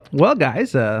Well,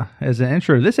 guys, as an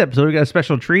intro to this episode, we got a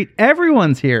special treat.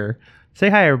 Everyone's here. Say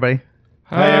hi, everybody.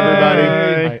 Hi,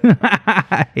 everybody.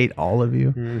 I hate all of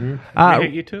you. Mm-hmm. I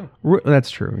hate you too. That's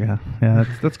true. Yeah.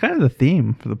 That's kind of the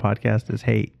theme for the podcast is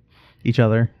hate each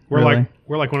other. We're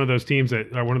like one of those teams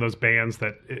that are one of those bands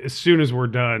that as soon as we're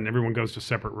done, everyone goes to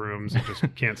separate rooms and just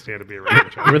can't stand to be around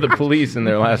each other. We're the police in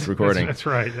their last recording. That's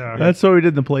right. That's what we did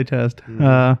in the play test.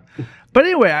 But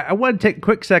anyway, I want to take a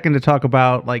quick second to talk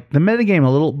about like the metagame a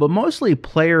little, but mostly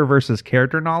player versus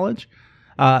character knowledge.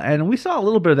 And we saw a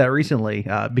little bit of that recently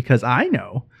because I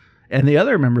know, and the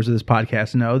other members of this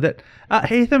podcast know, that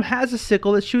Hatham has a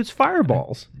sickle that shoots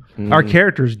fireballs. Our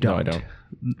characters don't. No, I don't.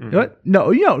 What?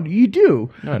 No, you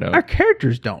do. No, I don't. Our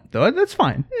characters don't, though. That's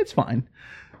fine. It's fine.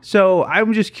 So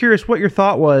I'm just curious what your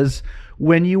thought was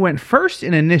when you went first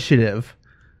in initiative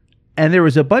and there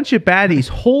was a bunch of baddies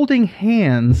holding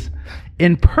hands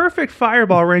in perfect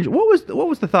fireball range. What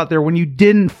was the thought there when you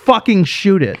didn't fucking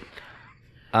shoot it?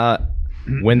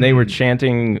 When they were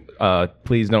chanting,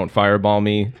 please don't fireball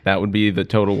me, that would be the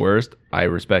total worst. I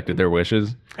respected their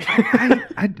wishes. Do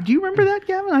you remember that,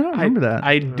 Gavin? I don't remember that.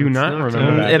 I do not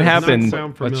remember that. It happened.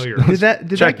 Sound familiar.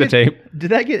 Did Check the tape.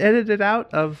 Did that get edited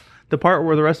out of the part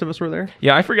where the rest of us were there?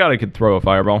 Yeah, I forgot I could throw a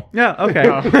fireball. Yeah, okay.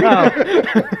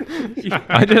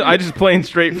 I just plain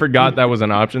straight forgot that was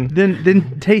an option.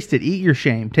 Then taste it. Eat your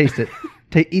shame. Taste it.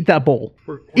 Eat that bowl.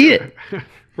 Eat it.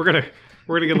 We're gonna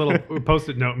get a little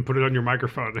Post-it note and put it on your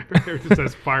microphone. It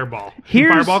says fireball.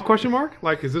 Here's- Fireball question mark?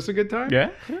 Like, is this a good time? Yeah?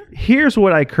 Here's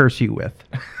what I curse you with.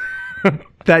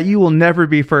 That you will never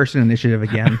be first in initiative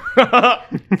again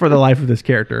for the life of this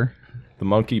character. The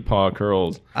monkey paw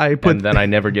curls. And then I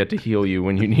never get to heal you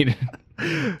when you need it.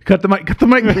 Cut the mic.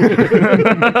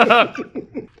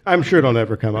 I'm sure it'll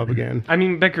never come up again. I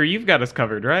mean, Becker, you've got us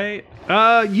covered, right?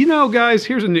 Guys,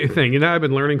 here's a new thing. I've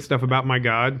been learning stuff about my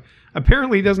god.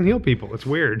 Apparently, he doesn't heal people. It's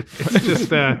weird. It's just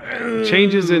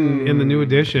changes in the new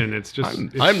edition. It's just I'm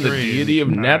strange. the deity of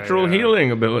natural healing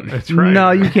ability. That's right.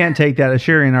 No, you can't take that.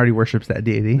 Ashirion already worships that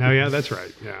deity. Oh yeah, that's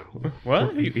right. Yeah.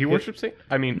 What? He worships it?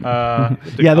 I mean, Yeah,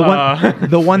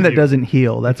 the one that doesn't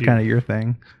heal. That's kind of your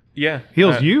thing. yeah.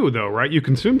 Heals you though, right? You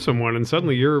consume someone, and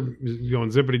suddenly you're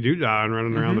going zippity doo dah and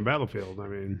running around the battlefield. I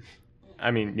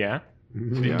mean, yeah.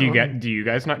 Do you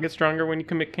guys not get stronger when you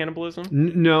commit cannibalism?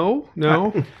 No.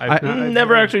 I've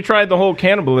never actually tried the whole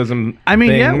cannibalism thing.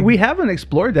 Yeah, we haven't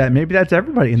explored that. Maybe that's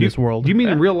everybody in this world. Do you mean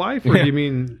in real life, or do you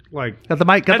mean like? Got the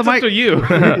mic. That's up to you.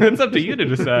 It's up to you to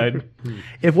decide.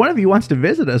 If one of you wants to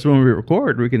visit us when we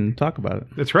record, we can talk about it.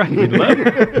 That's right.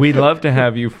 We'd love to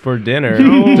have you for dinner.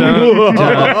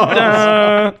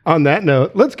 On that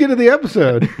note, let's get to the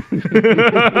episode.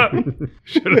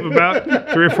 Should have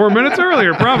about 3 or 4 minutes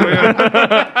earlier, probably.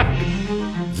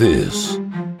 This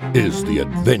is the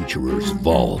Adventurer's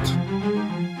Vault.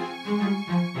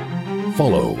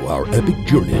 Follow our epic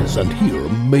journeys and hear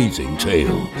amazing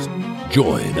tales.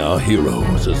 Join our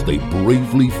heroes as they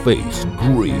bravely face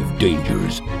grave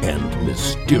dangers and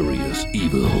mysterious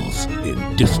evils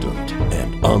in distant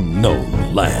and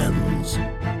unknown lands.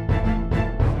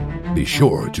 Be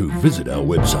sure to visit our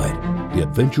website,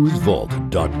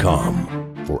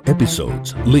 theadventurersvault.com, for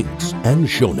episodes, links, and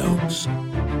show notes.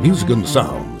 Music and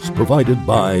sounds provided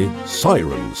by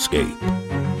Sirenscape.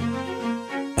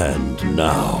 And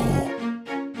now,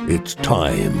 it's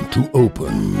time to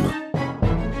open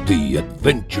the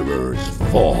Adventurer's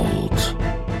Vault.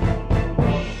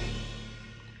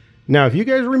 Now, if you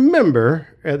guys remember,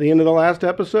 at the end of the last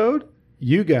episode,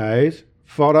 you guys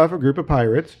fought off a group of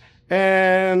pirates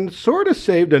and sort of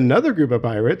saved another group of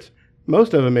pirates.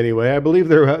 Most of them, anyway. I believe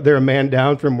they're a man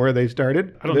down from where they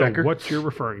started. I don't know what you're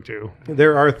referring to.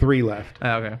 There are 3 left.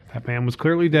 Okay. That man was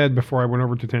clearly dead before I went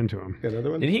over to tend to him. Another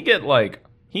one? Did he get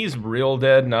he's real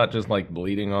dead, not just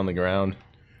bleeding on the ground?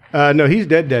 No, he's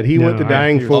dead. He went to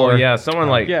dying floor. Oh yeah,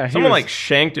 someone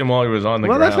shanked him while he was on the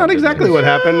ground. Well, that's not exactly what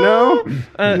happened. No,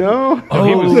 no. Oh,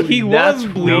 he was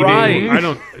bleeding.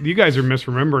 Right. You guys are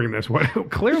misremembering this.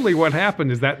 Clearly what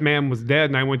happened is that man was dead,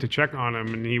 and I went to check on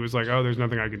him, and he was like, "Oh, there's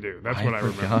nothing I can do." That's what I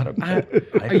remember.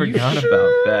 I forgot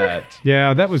about that.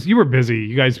 Yeah, that was. You were busy.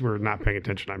 You guys were not paying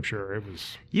attention. I'm sure it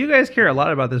was. You guys care a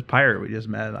lot about this pirate we just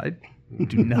met. I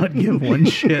do not give one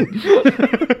shit.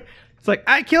 It's like,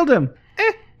 I killed him.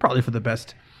 Probably for the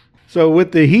best. So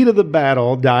with the heat of the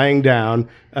battle dying down,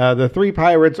 the 3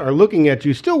 pirates are looking at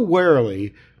you still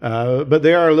warily, but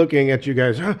they are looking at you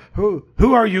guys. Who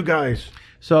are you guys?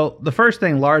 So the first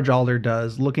thing Large Alder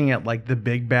does, looking at the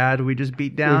big bad we just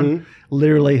beat down,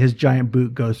 literally his giant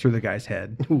boot goes through the guy's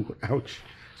head. Ooh, ouch.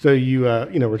 So you,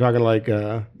 we're talking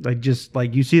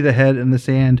you see the head in the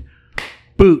sand,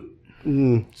 boot,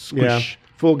 squish,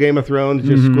 full Game of Thrones,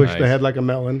 just squished the Nice. head like a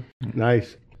melon.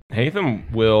 Nice. Hatham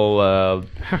will.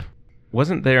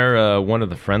 Wasn't there one of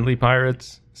the friendly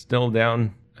pirates still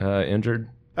down, injured?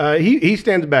 He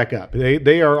stands back up.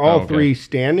 They are all Oh, okay. three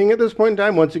standing at this point in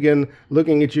time, once again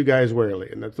looking at you guys warily.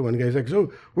 And that's the one guy's like,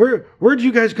 so where'd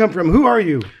you guys come from? Who are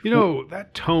you? You know,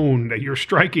 that tone that you're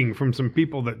striking from some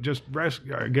people that just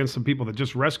against some people that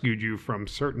just rescued you from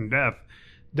certain death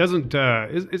doesn't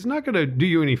it's not going to do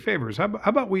you any favors. How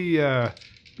about we be a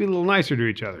little nicer to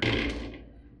each other?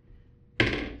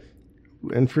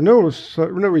 And for no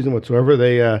reason whatsoever,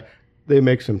 they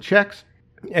make some checks.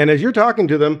 And as you're talking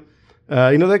to them,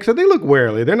 like I said, they look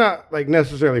warily. They're not like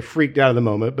necessarily freaked out of the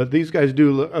moment, but these guys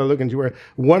do look into where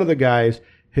one of the guys,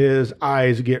 his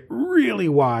eyes get really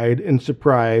wide in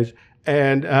surprise,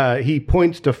 and he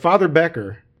points to Father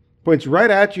Becker, points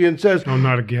right at you and says, Oh,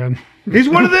 not again. "He's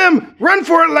one of them! Run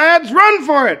for it, lads! Run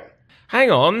for it!" Hang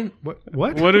on.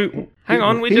 What? Hang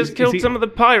on. We just killed some of the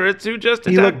pirates who just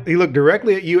attacked. He looked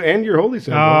directly at you and your holy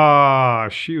symbol. Ah,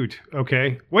 shoot.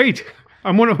 Okay. Wait.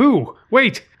 I'm one of who?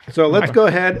 Wait. So let's go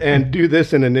ahead and do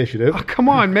this in initiative. Oh, come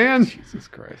on, man. Jesus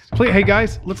Christ. Hey,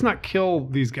 guys, let's not kill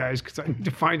these guys because I need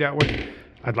to find out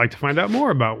I'd like to find out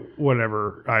more about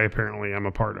whatever I apparently am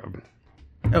a part of.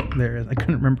 Oh, there it is. I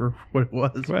couldn't remember what it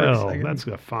was. for a Well, second. that's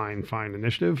a fine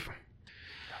initiative.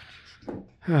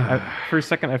 For a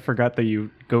second, I forgot that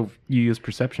you use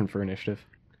perception for initiative.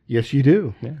 Yes, you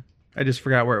do. I just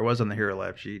forgot where it was on the Hero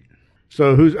Lab sheet.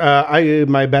 So who's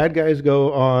my bad guys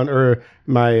go on, or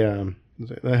my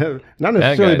not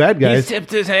necessarily bad He guys.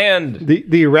 tipped his hand.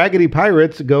 The Raggedy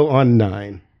Pirates go on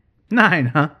 9. 9,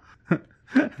 huh?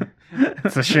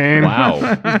 It's a shame. Wow.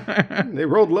 They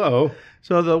rolled low.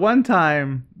 So the one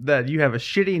time that you have a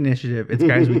shitty initiative, it's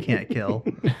guys we can't kill.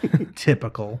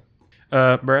 Typical.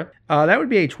 Brad? That would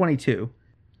be a 22.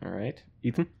 All right.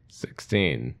 Ethan?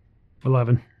 16.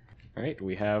 11. All right.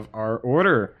 We have our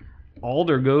order.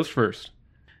 Alder goes first.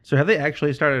 So have they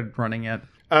actually started running yet?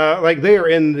 Like they are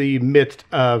in the midst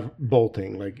of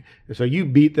bolting. Like, so you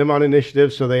beat them on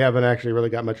initiative, so they haven't actually really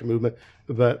got much movement.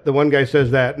 But the one guy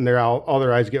says that, and all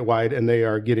their eyes get wide, and they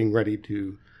are getting ready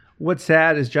to. What's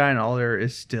sad is Giant Alder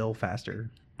is still faster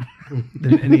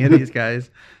than any of these guys.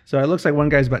 So it looks like one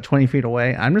guy's about 20 feet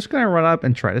away. I'm just going to run up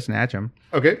and try to snatch him.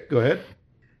 Okay, go ahead.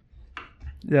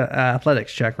 Yeah,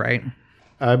 athletics check, right?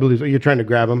 I believe so. You're trying to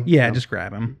grab him. Yeah, just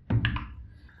grab him.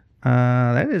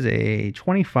 That is a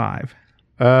 25.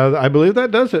 I believe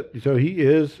that does it. So he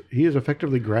is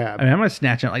effectively grabbed. I mean, I'm going to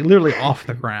snatch him like literally off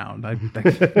the ground.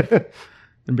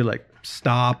 And be like,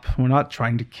 stop. We're not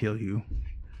trying to kill you.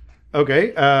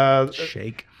 Okay.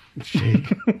 Shake.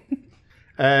 Shake.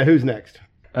 Who's next?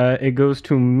 It goes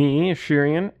to me,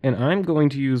 Ashirion, and I'm going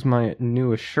to use my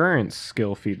new assurance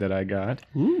skill feat that I got.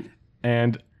 Ooh.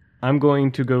 And I'm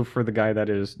going to go for the guy that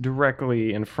is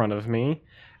directly in front of me,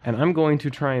 and I'm going to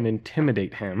try and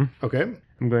intimidate him. Okay.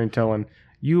 I'm going to tell him,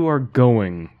 you are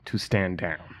going to stand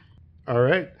down. All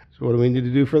right. So what do we need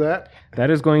to do for that? That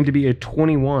is going to be a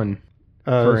 21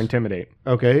 for intimidate.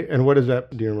 Okay. And what is that?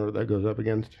 Do you remember what that goes up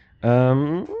against?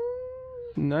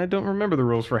 I don't remember the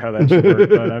rules for how that should work,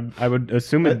 but I would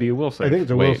assume it'd be a will save. I think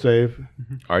it's a will Wait. save.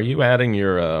 Are you adding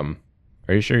your? Are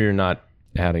you sure you're not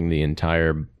adding the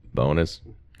entire bonus?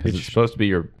 Because it's supposed to be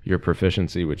your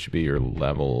proficiency, which should be your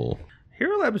level.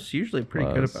 Hero Lab is usually pretty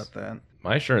good Plus. about that.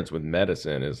 My assurance with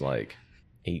medicine is like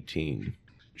 18.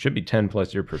 Should be 10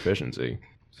 plus your proficiency.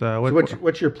 So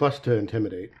What's your plus to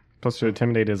intimidate? Plus to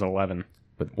intimidate is 11.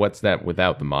 But what's that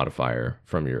without the modifier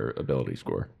from your ability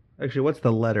score? actually, what's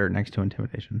the letter next to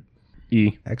intimidation?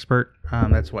 E. Expert.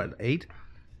 That's what, 8?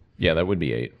 Yeah, that would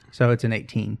be 8. So it's an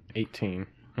 18. 18.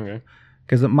 Okay.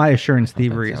 Because my assurance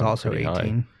thievery is sounds also pretty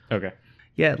 18. high. Okay.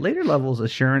 Yeah, later levels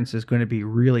assurance is going to be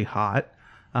really hot.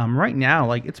 Right now,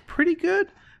 like it's pretty good,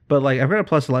 but like I've got a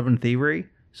plus 11 thievery,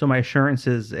 so my assurance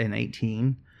is an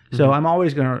 18. So I'm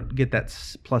always going to get that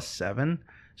plus 7.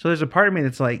 So there's a part of me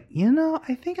that's like,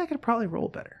 I think I could probably roll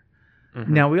better.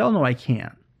 Now we all know I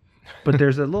can't, but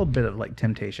there's a little bit of like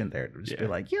temptation there to just be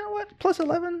like, you know what, plus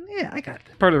 11, yeah, I got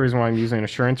it. Part of the reason why I'm using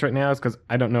assurance right now is because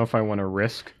I don't know if I want to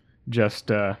risk just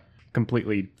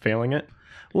completely failing it.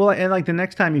 Well, and like the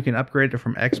next time you can upgrade it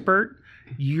from expert,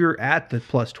 you're at the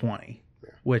plus 20,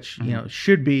 which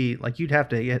should be like you'd have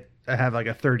to have like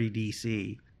a 30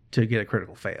 DC to get a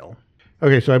critical fail.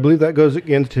 Okay, so I believe that goes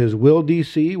against his will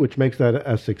DC, which makes that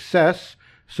a success.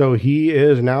 So he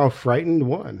is now frightened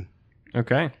 1.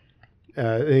 Okay.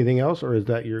 Anything else, or is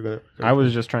that you're gonna? I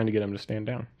was just trying to get him to stand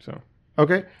down. So.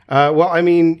 Okay. Well, I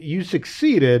mean, you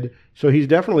succeeded, so he's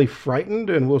definitely frightened,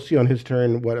 and we'll see on his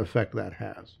turn what effect that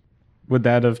has. Would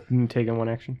that have taken one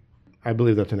action? I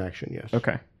believe that's an action. Yes.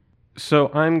 Okay.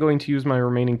 So I'm going to use my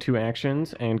remaining 2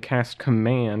 actions and cast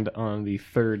Command on the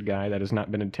third guy that has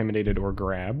not been intimidated or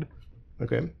grabbed.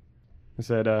 Okay. I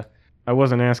said, I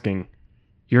wasn't asking.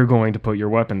 You're going to put your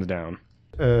weapons down.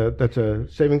 That's a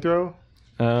saving throw?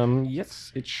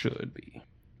 Yes, it should be.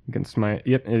 Against my...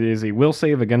 Yep, it is a will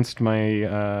save against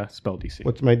my spell DC.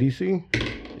 What's my DC?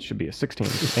 It should be a 16.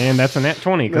 And that's a nat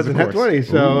 20. That's a of nat course.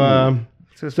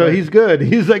 20. So he's good.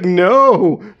 He's like,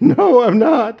 no, I'm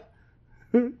not.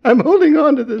 I'm holding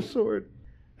on to this sword.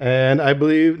 And I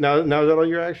believe, now is that all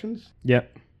your actions?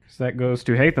 Yep. So that goes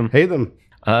to Hatham. Hatham.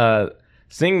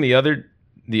 Seeing the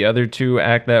other 2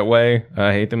 act that way,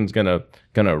 Hatham's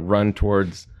gonna run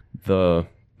towards the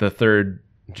third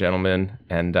gentleman,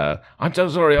 and I'm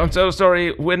so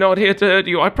sorry, we're not here to hurt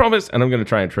you, I promise. And I'm gonna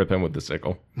try and trip him with the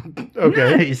sickle.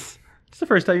 Okay. Nice. It's the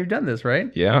first time you've done this,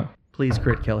 right? Yeah. Please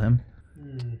crit kill him.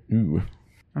 Ooh.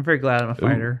 I'm very glad I'm a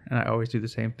fighter, and I always do the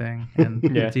same thing, and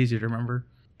Yeah. it's easier to remember.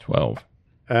 12.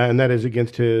 And that is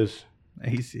against his...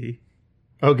 AC.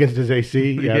 Oh, against his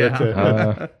AC? Yeah,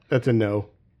 Yeah. that's a no.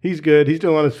 He's good. He's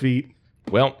still on his feet.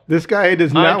 Well, This guy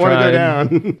does not I want to go tried.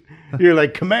 down. You're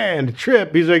like, command,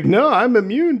 trip. He's like, no, I'm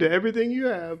immune to everything you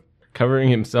have. covering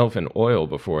himself in oil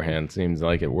beforehand seems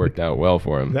like it worked out well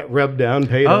for him. That rub down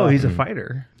paid Oh, off. he's a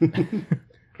fighter.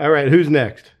 All right, who's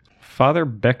next? Father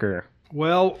Becker.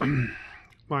 Well,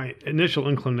 my initial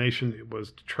inclination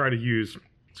was to try to use,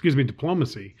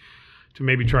 diplomacy to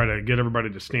maybe try to get everybody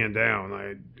to stand down.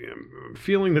 I am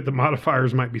feeling that the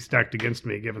modifiers might be stacked against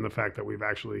me, given the fact that we've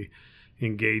actually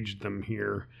engaged them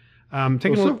here.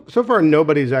 Taking a look. So far,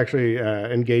 nobody's actually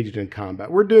engaged in combat.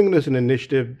 We're doing this in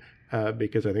initiative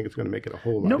because I think it's going to make it a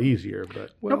whole lot easier.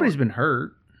 But Nobody's been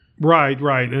hurt. Right,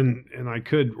 and I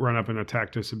could run up and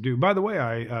attack to subdue. By the way,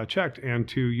 I checked, and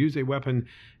to use a weapon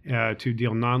to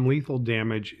deal non-lethal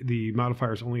damage, the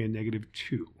modifier is only a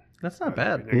 -2. That's not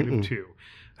bad. -2.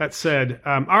 That said,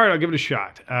 all right, I'll give it a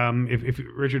shot. If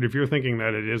Richard, if you're thinking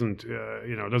that it isn't,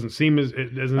 it doesn't seem as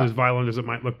as violent as it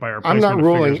might look by our I'm placement not of figures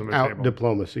ruling on the out table.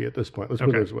 diplomacy at this point. Let's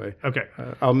put it this way. Okay.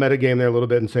 I'll metagame there a little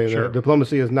bit and say Sure. that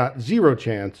diplomacy is not zero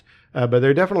chance, but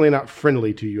they're definitely not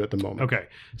friendly to you at the moment. Okay,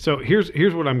 so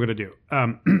here's what I'm going to do.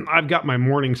 I've got my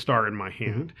Morning Star in my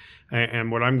hand,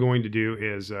 and what I'm going to do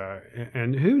is,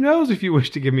 and who knows if you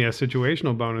wish to give me a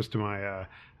situational bonus to my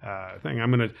thing, I'm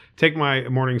going to take my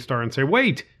Morning Star and say,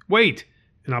 wait,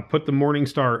 and I'll put the Morning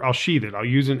Star, I'll sheath it. I'll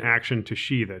use an action to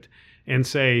sheath it and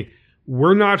say,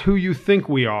 we're not who you think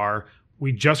we are.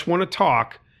 We just want to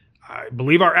talk. I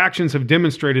believe our actions have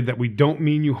demonstrated that we don't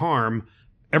mean you harm.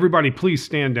 Everybody, please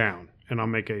stand down, and I'll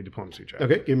make a diplomacy check.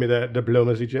 Okay, give me that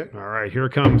diplomacy check. All right, here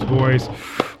it comes, boys.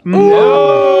 There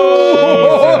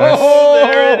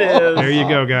it is. There you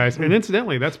go, guys. And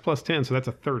incidentally, that's +10, so that's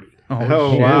a 30.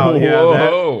 Oh, wow. Yeah,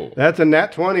 Whoa. that's a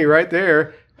nat 20 right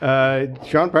there.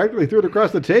 Sean practically threw it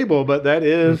across the table, but that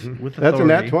is With that's a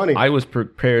nat authority. 20. I was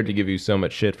prepared to give you so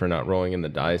much shit for not rolling in the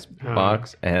dice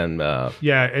box, and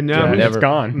Yeah, and now never, It's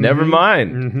gone. Never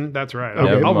mind. Mhm, that's right.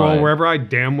 Okay. I'll roll Never wherever I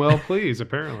damn well please,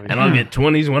 apparently. And I'll get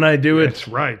 20s when I do it. That's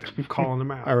right. I'm calling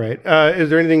them out. All right. Is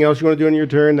there anything else you want to do in your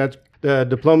turn? That's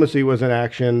diplomacy was an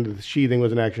action. The sheathing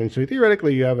was an action. So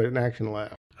theoretically, you have an action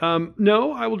left.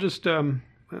 No, I will just, well,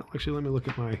 actually, let me look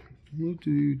at my...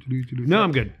 No,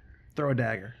 I'm good. Throw a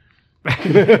dagger.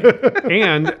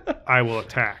 And I will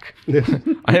attack.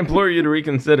 I implore you to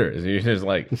reconsider. You just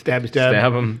like Stab.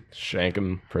 stab him, shank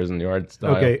him, prison yard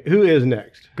style. Okay. Who is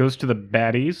next? Goes to the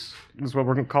baddies, is what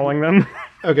we're calling them.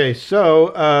 Okay.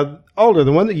 So Alder,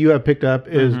 the one that you have picked up,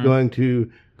 is going to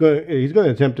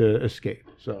attempt to escape.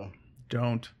 So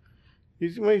Don't. he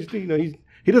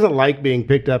doesn't like being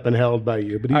picked up and held by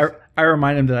you, but he's, I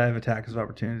remind him that I have attacks of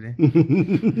opportunity.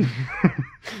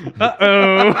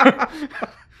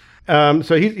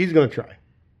 so he's going to try.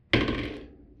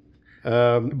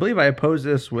 I believe I oppose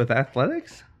this with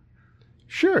athletics.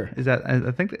 Sure. Is that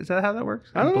how that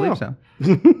works? I don't believe know.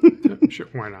 so. Sure,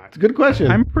 why not? Good question.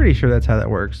 I'm pretty sure that's how that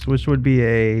works, which would be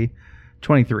a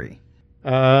 23.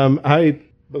 I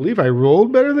believe I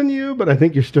rolled better than you, but I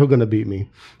think you're still going to beat me.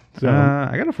 So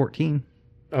I got a 14.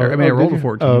 I rolled did a you?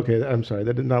 14. Oh, okay. I'm sorry.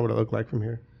 That is not what it looked like from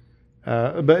here.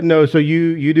 But no, so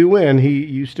you do win.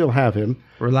 You still have him.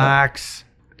 Relax.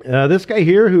 This guy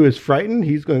here who is frightened,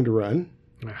 he's going to run.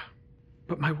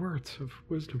 But my words of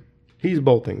wisdom. He's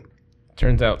bolting.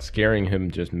 Turns out scaring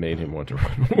him just made him want to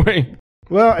run away.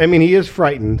 Well, I mean, he is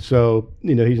frightened, so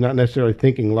he's not necessarily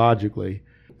thinking logically.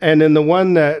 And then the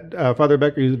one that Father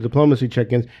Becker used the diplomacy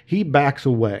check-ins, he backs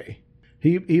away.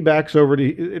 He backs over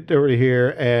to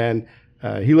here, and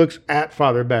he looks at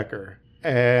Father Becker,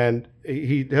 and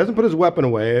he hasn't put his weapon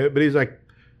away, but he's like,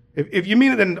 If you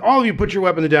mean it, then all of you put your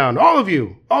weapons down. All of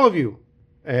you.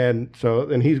 And so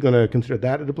then he's going to consider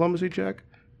that a diplomacy check.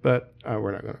 But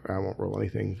we're not going to. I won't roll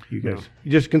anything. You guys,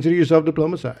 you just consider yourself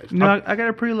diplomatized. No, I got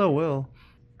a pretty low will.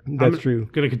 That's true.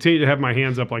 Going to continue to have my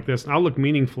hands up like this, and I'll look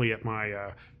meaningfully at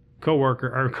my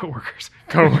coworkers,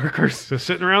 just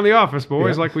sitting around the office,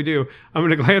 boys, like we do. I'm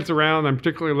going to glance around. I'm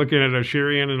particularly looking at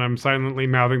Ashirion, and I'm silently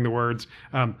mouthing the words,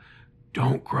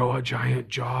 "Don't grow a giant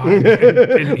jaw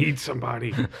and eat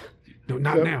somebody." No,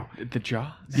 not now. The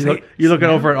jaw? You looking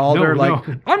over at Alder No.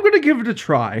 I'm going to give it a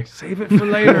try. Save it for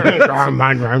later.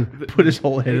 Put his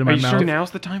whole head in my Are you mouth. sure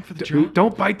now's the time for the jaw?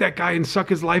 Don't bite that guy and suck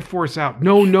his life force out.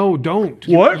 No, don't.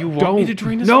 What? You want Don't. me to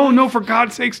drain his No, life? no, for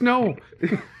God's sakes, no.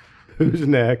 Who's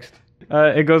next?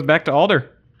 It goes back to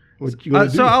Alder. What you gonna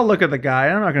do? So I'll look at the guy.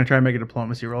 I'm not going to try and make a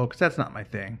diplomacy roll because that's not my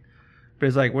thing. But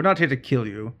he's like, we're not here to kill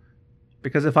you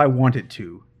because if I wanted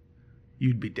to,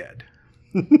 you'd be dead.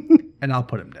 And I'll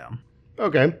put him down.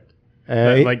 Okay.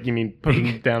 Like, you mean put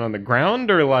him down on the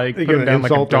ground or like put gonna him down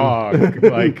like a insult him. dog?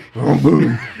 Like,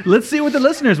 Let's see what the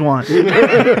listeners want. Send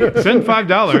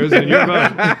 $5 and you're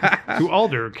about to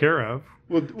Alder, care of.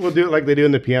 We'll do it like they do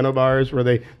in the piano bars where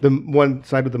the one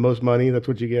side with the most money, that's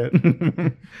what you get.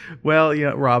 Well,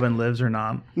 Robin lives or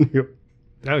not. Yep.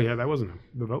 Oh yeah, the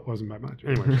vote wasn't by much.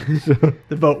 Anyway,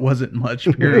 The vote wasn't much,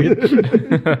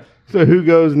 period. So who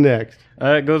goes next?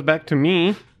 it goes back to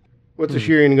me. What's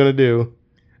Ashirion going to do?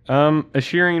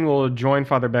 Ashirion will join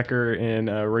Father Becker in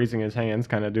raising his hands,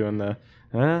 kind of doing the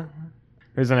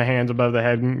raising the hands above the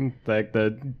head, like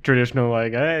the traditional,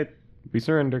 like, hey, we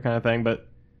surrender kind of thing. But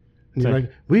And you're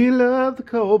like, we love the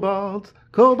kobolds.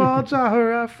 Kobolds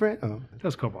are our friend. Oh.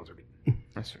 those kobolds are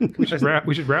good. We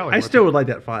should rally. I still would like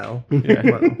that file.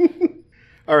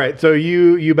 All right, so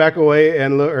you back away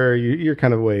and or you're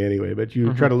kind of away anyway, but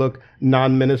you try to look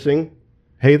non-menacing.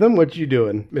 Hatham, what you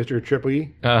doing, Mr.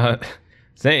 Tripley?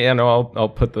 I'll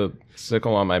put the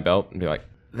sickle on my belt and be like,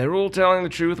 they're all telling the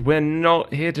truth. We're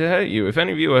not here to hurt you. If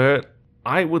any of you are hurt,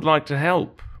 I would like to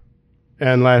help.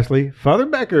 And lastly, Father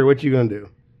Becker, what you going to do?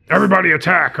 Everybody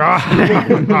attack!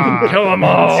 Kill them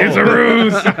all. It's a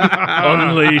ruse.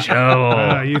 Unleash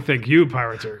hell. You think you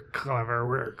pirates are clever?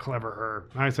 We're cleverer.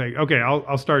 I say, okay,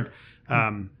 I'll start.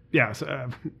 Well,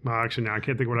 actually, now I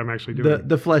can't think what I'm actually doing.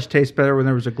 The flesh tastes better when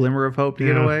there was a glimmer of hope to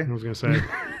get away. I was going to say.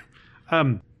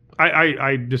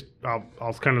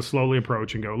 I'll kind of slowly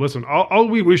approach and go, listen, all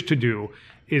we wish to do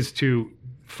is to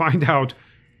find out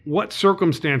what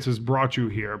circumstances brought you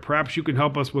here. Perhaps you can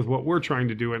help us with what we're trying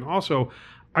to do. And also,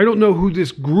 I don't know who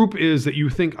this group is that you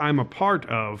think I'm a part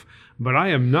of, but I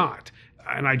am not.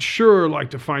 And I'd sure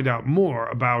like to find out more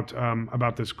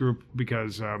about this group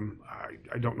because I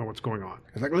don't know what's going on.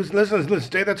 It's like, listen,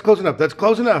 stay, that's close enough. That's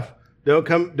close enough.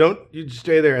 Don't you just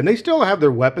stay there. And they still have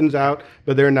their weapons out,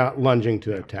 but they're not lunging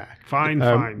to attack.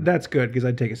 Fine. That's good because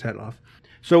I'd take his head off.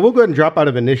 So we'll go ahead and drop out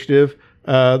of initiative.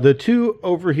 The two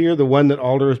over here, the one that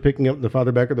Alder is picking up, the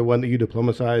Father Becker, the one that you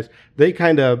diplomatized, they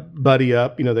kind of buddy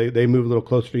up. They move a little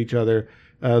closer to each other.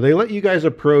 They let you guys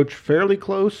approach fairly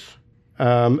close,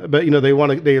 but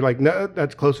they're like, no,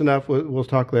 that's close enough. We'll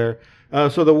talk there.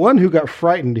 So the one who got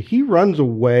frightened, he runs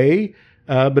away,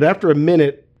 but after a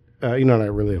minute, not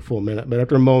really a full minute, but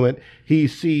after a moment, he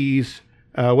sees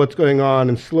what's going on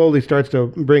and slowly starts to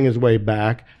bring his way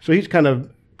back. So he's kind of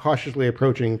cautiously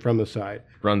approaching from the side.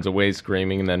 Runs away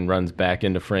screaming and then runs back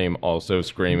into frame, also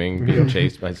screaming, being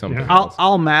chased by something else.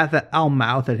 I'll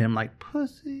mouth at him like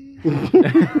pussy.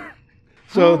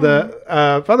 So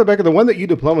the Father Becker, the one that you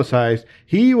diplomatized,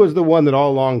 he was the one that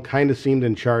all along kind of seemed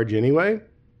in charge anyway.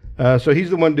 So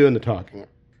he's the one doing the talking.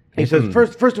 He says,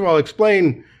 first of all,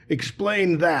 explain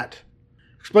that.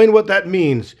 Explain what that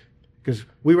means. Because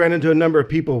we ran into a number of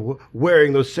people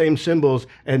wearing those same symbols,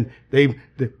 and there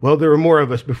were more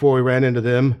of us before we ran into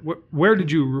them. Where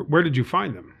did you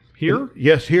find them? Here?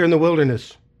 Yes, here in the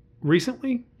wilderness.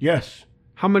 Recently? Yes.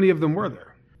 How many of them were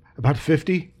there? About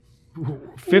 50.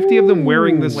 50 of them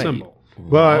wearing this symbol.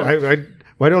 Well,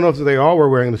 I don't know if they all were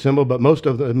wearing the symbol, but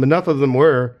enough of them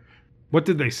were. What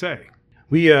did they say?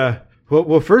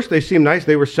 Well, first they seemed nice.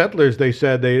 They were settlers. They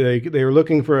said they were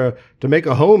looking to make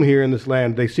a home here in this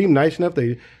land. They seemed nice enough.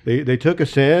 They took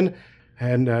us in,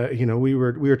 and we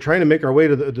were trying to make our way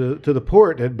to the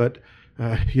port, but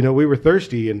we were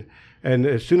thirsty, and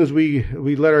as soon as we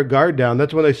let our guard down,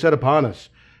 that's when they set upon us,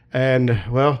 and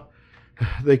well,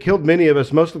 they killed many of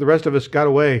us. Most of the rest of us got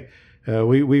away.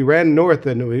 We ran north,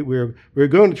 and we were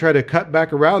going to try to cut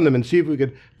back around them and see if we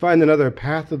could find another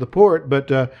path to the port. But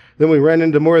then we ran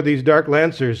into more of these dark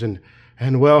lancers, and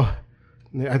well,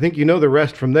 I think you know the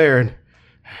rest from there.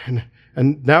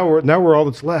 And now we're all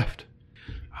that's left.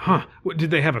 Huh.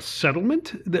 Did they have a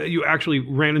settlement? That you actually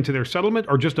ran into their settlement,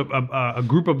 or just a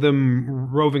group of them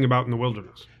roving about in the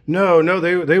wilderness? No,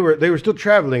 they were still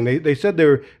traveling. They said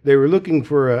they were looking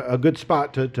for a good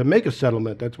spot to make a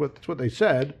settlement. That's what they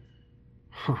said.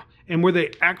 Huh. And were they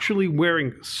actually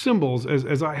wearing symbols,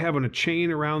 as I have on a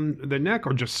chain around the neck,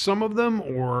 or just some of them,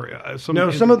 or some? No,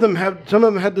 some of them had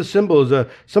the symbols.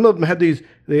 Some of them had these.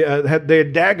 They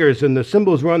had daggers, and the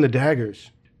symbols were on the daggers.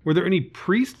 Were there any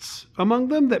priests among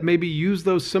them that maybe used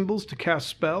those symbols to cast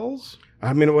spells?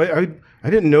 I mean, I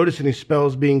didn't notice any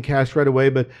spells being cast right away,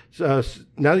 but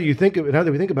now that we think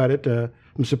about it,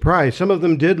 I'm surprised. Some of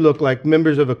them did look like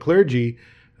members of a clergy.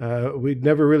 We'd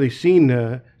never really seen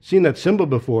that symbol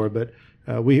before, but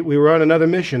we were on another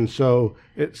mission, so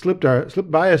it slipped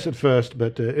by us at first.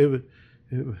 But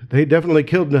they definitely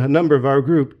killed a number of our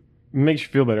group. Makes you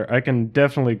feel better. I can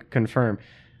definitely confirm.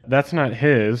 That's not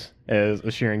his, as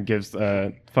Ashirion gives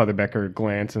Father Becker a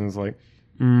glance and is like,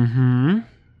 mm-hmm.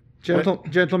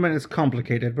 Gentlemen, it's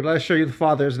complicated, but I assure you the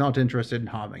Father is not interested in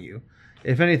harming you.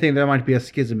 If anything, there might be a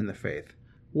schism in the faith.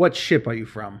 What ship are you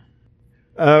from?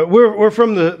 We're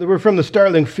from the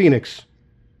Starling Phoenix.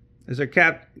 Is there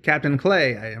Captain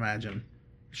Clay, I imagine?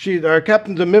 Our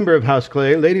captain's a member of House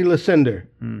Clay, Lady Lucinda.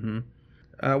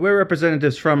 Mm-hmm. We're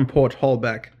representatives from Port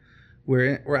Holbeck.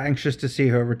 We're anxious to see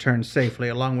her return safely,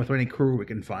 along with any crew we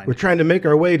can find. We're trying to make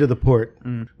our way to the port.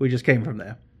 We just came from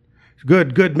there.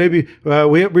 Good. Maybe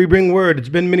we bring word. It's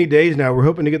been many days now. We're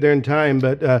hoping to get there in time,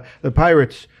 but the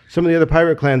pirates, some of the other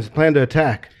pirate clans, plan to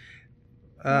attack.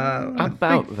 I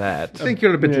think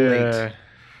you're a bit late.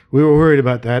 We were worried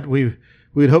about that.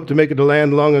 We'd hoped to make it to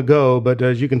land long ago, but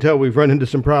as you can tell, we've run into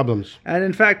some problems. And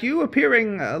in fact, you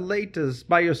appearing late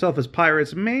by yourself as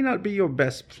pirates may not be your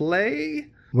best play.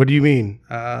 What do you mean?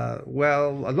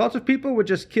 Well, a lot of people were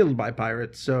just killed by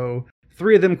pirates, so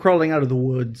 3 of them crawling out of the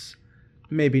woods,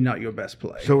 maybe not your best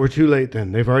play. So we're too late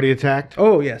then. They've already attacked?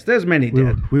 Oh, yes, there's many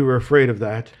dead. We were afraid of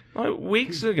that. Like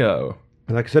weeks ago.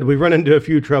 Like I said, we've run into a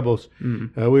few troubles.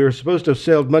 We were supposed to have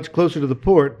sailed much closer to the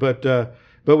port, but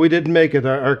we didn't make it.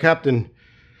 Our captain,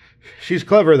 she's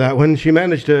clever, that one. She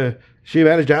managed to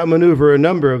outmaneuver a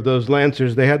number of those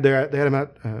lancers. They had them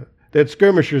out. They had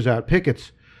skirmishers out,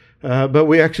 pickets. But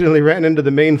we accidentally ran into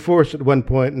the main force at one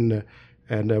point,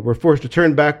 and were forced to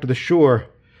turn back to the shore.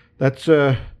 That's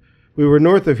we were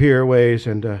north of here a ways,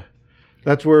 and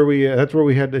that's where we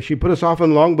had. She put us off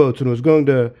on longboats and was going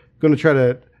to try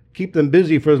to keep them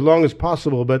busy for as long as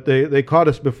possible. But they caught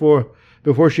us before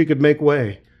she could make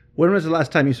way. When was the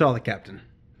last time you saw the captain?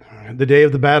 The day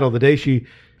of the battle. The day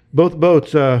both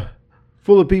boats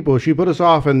full of people. She put us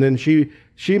off, and then she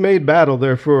made battle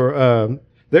there for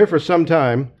some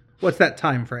time. What's that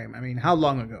time frame? I mean, how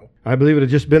long ago? I believe it had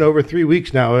just been over 3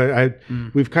 weeks now.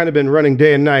 We've kind of been running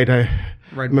day and night.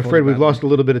 I'm afraid we've lost a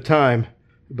little bit of time,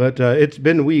 but it's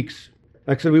been weeks.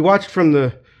 Like I said, we watched from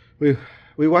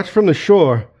the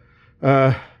shore.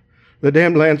 The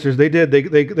damned lancers.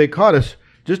 They caught us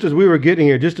just as we were getting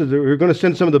here. Just as we were going to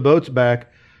send some of the boats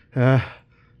back.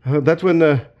 That's when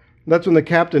the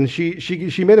captain.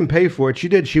 She made him pay for it. She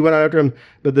did. She went out after him,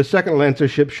 but the second lancer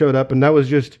ship showed up, and that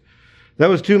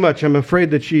was too much. I'm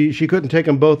afraid that she couldn't take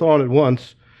them both on at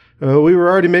once. We were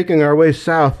already making our way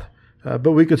south,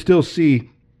 but we could still see.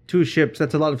 2 ships,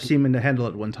 that's a lot of seamen to handle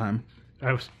at one time.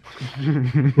 I was.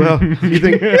 Well, you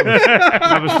think?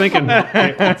 I was thinking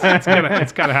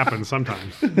it's got to happen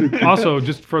sometimes. Also,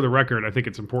 just for the record, I think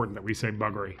it's important that we say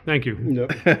buggery. Thank you. No.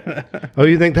 Oh,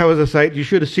 you think that was a sight? You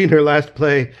should have seen her last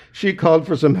play. She called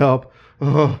for some help.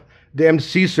 Oh, damned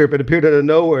sea serpent appeared out of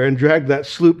nowhere and dragged that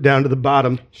sloop down to the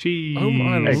bottom. She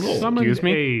Lord. summoned Excuse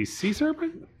me? a sea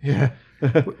serpent? Yeah.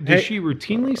 Does she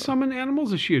routinely summon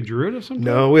animals? Is she a druid of some kind?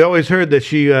 No, we always heard that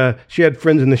she had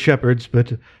friends in the shepherds,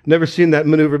 but never seen that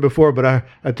maneuver before. But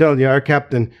I tell you, our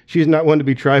captain, she's not one to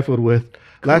be trifled with.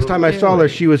 Last time I saw her,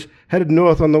 she was headed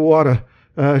north on the water.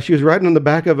 She was riding on the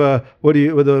back of a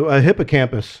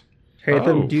hippocampus.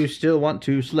 Hatham, do you still want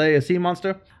to slay a sea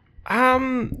monster?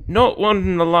 Not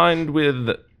one aligned with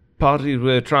parties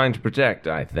we're trying to protect,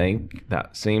 I think.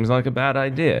 That seems like a bad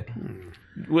idea.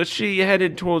 Was she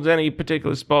headed towards any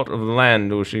particular spot of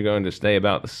land, or was she going to stay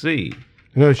about the sea?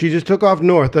 No, she just took off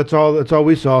north. That's all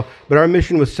we saw. But our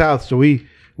mission was south, so we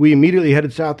immediately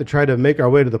headed south to try to make our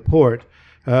way to the port.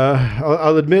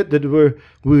 I'll admit that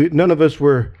none of us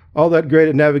were all that great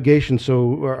at navigation,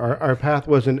 so our path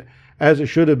wasn't as it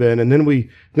should have been. And then we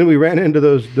ran into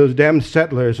those damned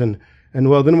settlers, and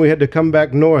then we had to come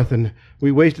back north, and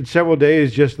we wasted several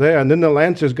days just there. And then the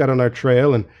Lancers got on our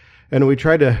trail, and we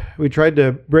tried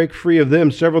to break free of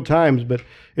them several times, but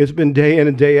it's been day in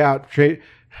and day out,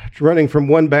 running from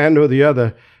one band to the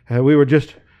other. We were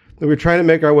just We were trying to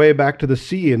make our way back to the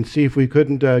sea and see if we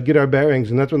couldn't get our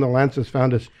bearings, and that's when the Lancers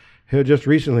found us here just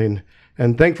recently.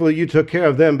 And thankfully you took care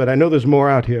of them, but I know there's more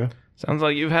out here. Sounds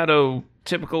like you've had a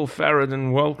typical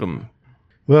Faradin welcome.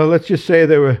 Well, let's just say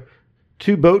there were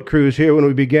 2 boat crews here when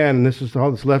we began, and this is all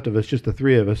that's left of us, just the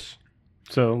 3 of us.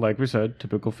 So, like we said,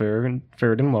 typical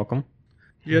Faradin welcome.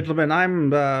 Gentlemen, I'm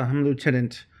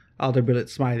Lieutenant Alderbillet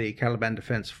Smiley, Caliban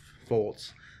Defense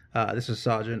Force. This is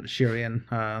Sergeant Ashirion.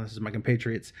 This is my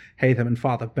compatriots, Hatham and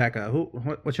Father Becker.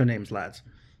 What's your names, lads?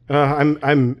 I'm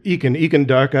Eakin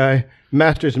Darkeye,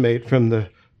 master's mate from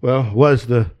was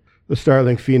the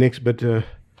Starling Phoenix, but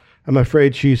I'm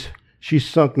afraid she's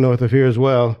sunk north of here as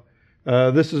well.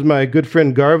 This is my good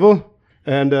friend Garvel,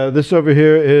 and this over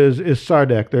here is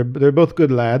Sardek. They're both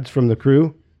good lads from the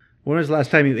crew. When was the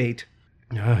last time you ate?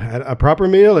 A proper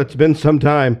meal? It's been some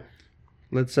time.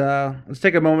 Let's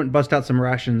take a moment and bust out some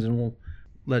rations, and we'll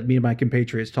let me and my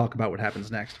compatriots talk about what happens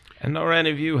next. And are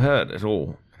any of you hurt at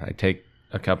all? I take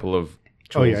a couple of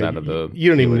tools out of the... You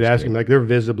don't even need to ask kit. them. Like, they're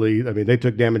visibly... I mean, they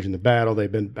took damage in the battle. They've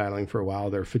been battling for a while.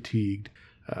 They're fatigued.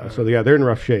 So, yeah, they're in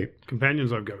rough shape.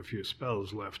 Companions, I've got a few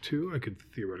spells left, too, I could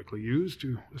theoretically use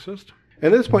to assist.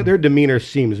 And at this point, their demeanor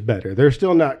seems better. They're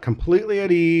still not completely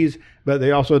at ease, but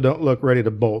they also don't look ready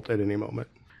to bolt at any moment.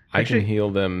 I can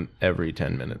heal them every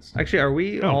 10 minutes. Actually, are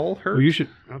we all hurt? Well, you should...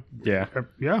 Yeah.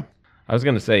 Yeah. I was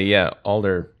going to say, yeah,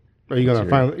 Alder... Are you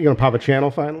gonna pop a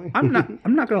channel finally? I'm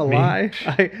not gonna lie.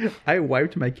 I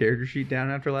wiped my character sheet down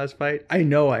after last fight. I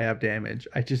know I have damage.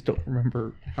 I just don't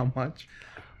remember how much.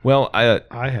 Well, I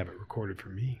have it recorded for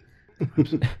me.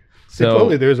 so if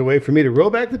only there's a way for me to roll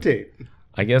back the tape.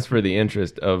 I guess for the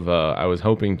interest of, I was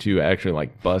hoping to actually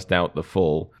like bust out the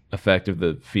full effect of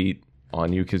the feat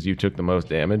on you because you took the most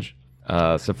damage.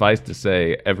 Suffice to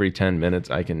say, every 10 minutes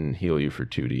I can heal you for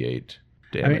 2d8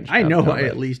 damage. I know combat. I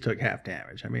at least took half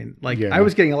damage. I mean, I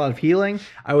was getting a lot of healing.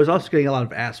 I was also getting a lot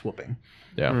of ass whooping.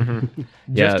 Yeah. Mm-hmm.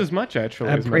 Yeah. Just as much, actually.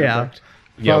 As a matter of Yeah. fact.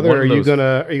 Yeah, Father, one are of you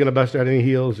those- gonna bust out any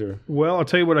heals or? Well, I'll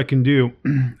tell you what I can do.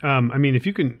 I mean, if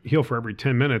you can heal for every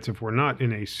 10 minutes, if we're not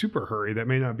in a super hurry, that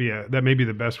may be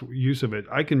the best use of it.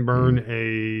 I can burn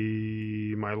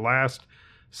my last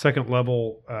second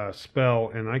level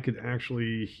spell, and I could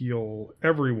actually heal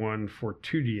everyone for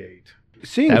 2d8.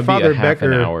 Seeing That'd Father be a half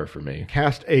an Becker hour for me.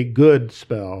 cast a good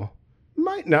spell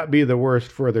might not be the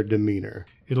worst for their demeanor.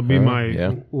 It'll be my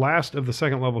yeah. last of the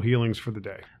second level healings for the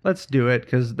day. Let's do it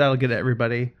because that'll get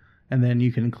everybody, and then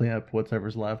you can clean up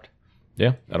whatever's left.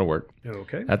 Yeah, that'll work.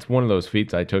 Okay. That's one of those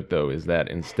feats I took, though, is that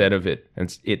instead of it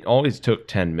always took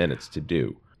 10 minutes to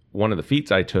do. One of the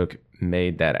feats I took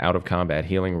made that out-of-combat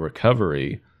healing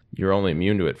recovery, you're only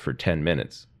immune to it for 10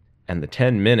 minutes. And the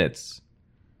 10 minutes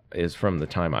is from the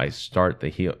time I start the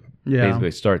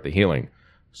basically start the healing.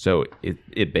 So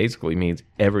it basically means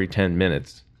every 10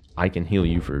 minutes, I can heal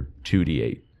you for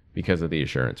 2d8 because of the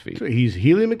assurance feat. So he's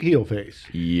Healy McHeelface.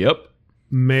 Yep.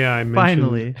 May I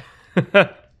mention? Finally.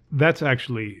 That's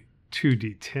actually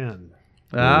 2d10.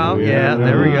 Oh, yeah,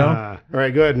 there we go. All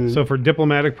right, go ahead. And So for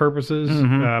diplomatic purposes,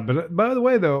 but by the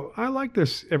way, though, I like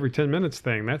this every 10 minutes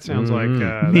thing. That sounds like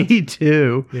Me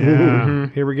too. yeah.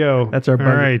 Here we go. That's our All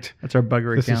bugger. right. That's our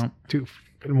bugger This account. is 2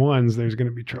 and 1s. There's going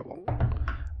to be trouble.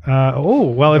 It's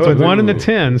a 1 and a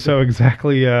 10, so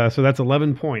exactly. So that's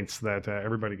 11 points that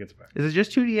everybody gets back. Is it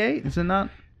just 2d8? Is it not?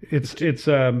 It's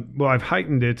I've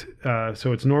heightened it,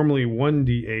 so it's normally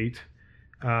 1d8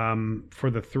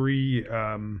 for the three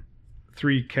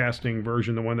casting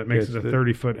version, the one that makes Yes, it a the-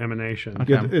 30-foot emanation.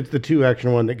 Okay. it's the 2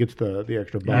 action one that gets the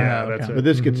extra buff. Yeah, okay. that's it. But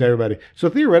this gets everybody. So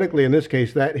theoretically, in this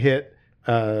case, that hit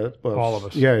All of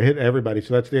us. Yeah, it hit everybody.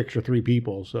 So that's the extra 3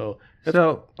 people. So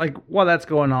So, like, while that's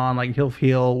going on, like, he'll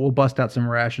heal. We'll bust out some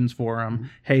rations for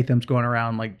him. Hatham's going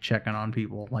around, like, checking on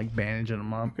people, like, bandaging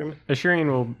them up. Ashirion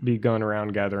will be going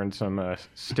around gathering some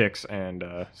sticks and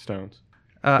stones.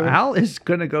 Al is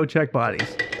going to go check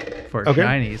bodies for Okay.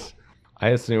 shinies. I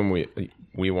assume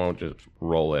we won't just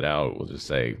roll it out. We'll just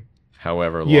say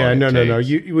however long yeah, it no.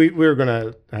 takes, We're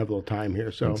gonna have a little time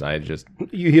here. So since I just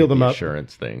you heal them the up.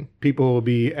 assurance thing. People will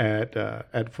be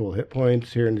at full hit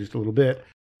points here in just a little bit.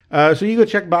 So you go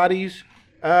check bodies.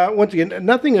 Once again,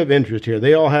 nothing of interest here.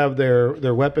 They all have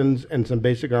their weapons and some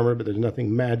basic armor, but there's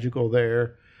nothing magical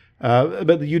there.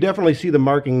 But you definitely see the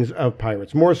markings of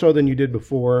pirates, more so than you did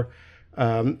before.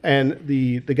 And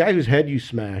the guy whose head you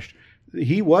smashed,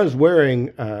 he was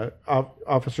wearing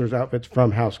officers' outfits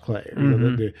from House Clay. You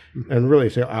know, and really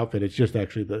say outfit, it's just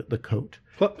actually the coat.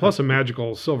 Plus a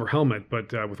magical silver helmet,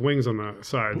 but with wings on the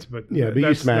sides. But Yeah, but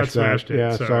you smashed that. it.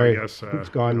 Yeah, so sorry. I guess, It's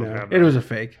gone I don't now. have It that. was a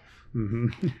fake.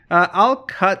 I'll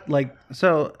cut, like,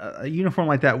 so a uniform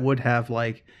like that would have,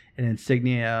 like, an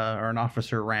insignia or an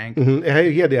officer rank.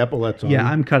 He had the epaulets on. Yeah,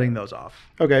 I'm cutting those off.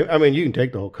 Okay, I mean, you can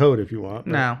take the whole coat if you want.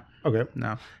 but- No, Okay.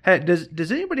 no. Hey,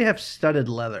 does anybody have studded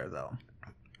leather though?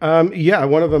 Yeah,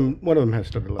 one of them has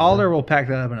studded leather. Alder will pack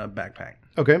that up in a backpack.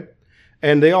 Okay.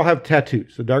 And they all have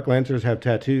tattoos. The Dark Lancers have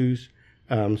tattoos,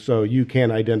 so you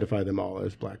can identify them all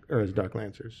as Dark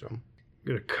Lancers. So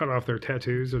Gonna cut off their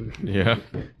tattoos and Yeah.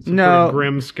 some No. sort of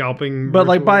grim scalping. But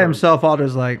like ritual, by or- himself,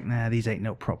 Alder's like, nah, these ain't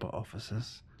no proper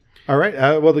officers. all right.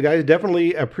 Well, the guys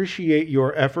definitely appreciate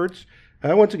your efforts.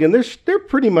 Once again, they're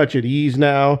pretty much at ease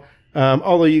now.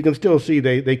 Although you can still see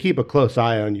they keep a close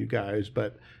eye on you guys,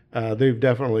 but they've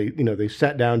definitely they've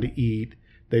sat down to eat.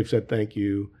 They've said thank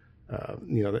you.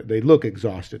 They look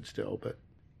exhausted still, but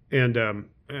And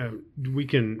we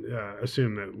can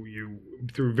assume that you,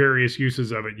 through various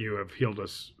uses of it, you have healed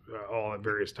us all at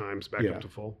various times back Yeah. up to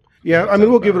full. yeah, I sounds mean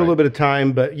we'll about give it a little right. bit of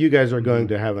time, but you guys are going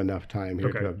to have enough time here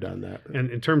Okay. to have done that. And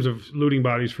in terms of looting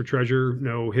bodies for treasure,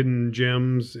 no hidden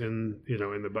gems in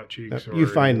the butt cheeks. You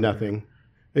find nothing.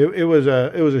 It was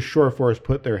a shore force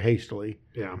put there hastily.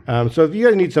 Yeah. So if you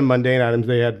guys need some mundane items,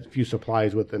 they had a few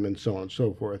supplies with them and so on and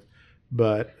so forth.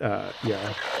 But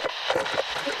yeah.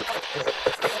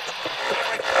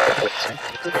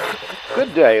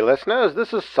 Good day, listeners.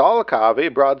 This is Saul Carvey,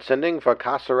 broadsending for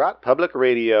Kasserat Public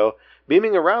Radio,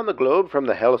 beaming around the globe from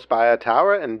the Hellspire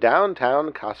Tower in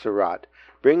downtown Kasserat,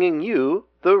 bringing you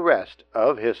the rest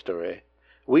of history.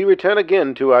 We return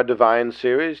again to our Divine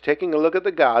series, taking a look at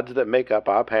the gods that make up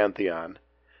our pantheon.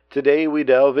 Today we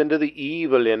delve into the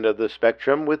evil end of the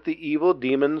spectrum with the evil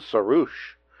demon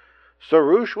Sarush.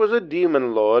 Sarush was a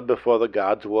demon lord before the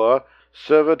gods' war,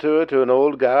 servitor to an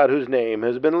old god whose name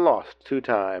has been lost to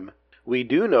time. We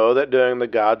do know that during the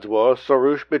gods' war,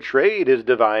 Sarush betrayed his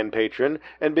divine patron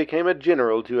and became a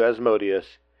general to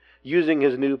Asmodeus, using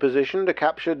his new position to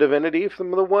capture divinity from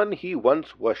the one he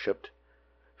once worshipped.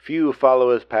 Few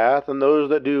follow his path, and those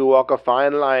that do walk a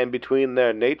fine line between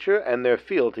their nature and their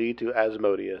fealty to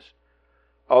Asmodeus.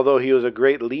 Although he was a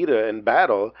great leader in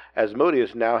battle,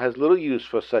 Asmodeus now has little use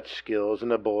for such skills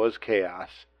and abhors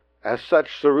chaos. As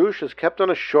such, Sarush is kept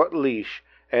on a short leash,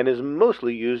 and is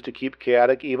mostly used to keep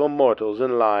chaotic evil mortals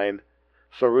in line.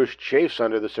 Sarush chafes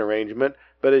under this arrangement,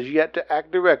 but is yet to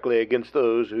act directly against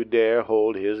those who dare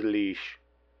hold his leash.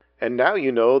 And now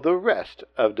you know the rest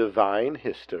of divine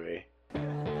history.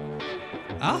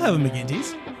 I'll have a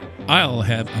McGinty's. I'll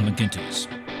have a McGinty's.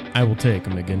 I will take a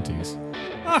McGinty's.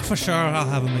 Ah, for sure, I'll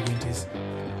have a McGinty's.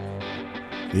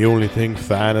 The only thing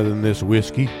finer than this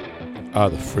whiskey are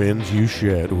the friends you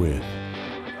share it with.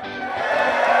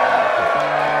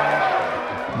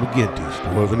 McGinty's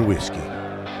Dwarven Whiskey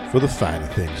for the finer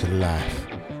things in life.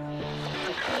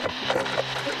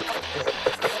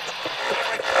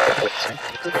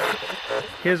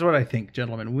 Here's what I think,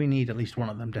 gentlemen. We need at least one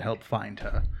of them to help find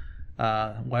her.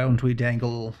 Why don't we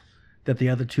dangle that the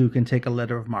other two can take a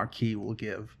letter of marque we'll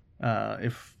give?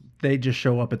 If they just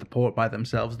show up at the port by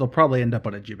themselves, they'll probably end up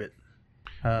on a gibbet.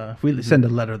 If we send a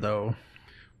letter, though,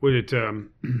 Would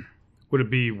it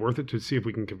be worth it to see if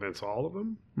we can convince all of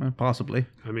them? possibly.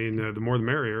 I mean, the more the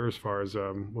merrier as far as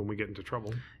when we get into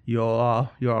trouble. You're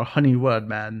a honey word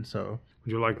man, so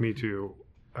Would you like me to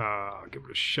give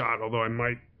it a shot? Although I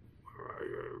might,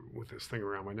 with this thing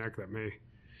around my neck, that may.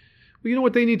 Well, you know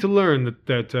what they need to learn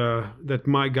that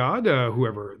my God,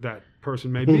 whoever that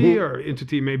person may be or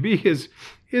entity may be, is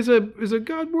a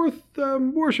God worth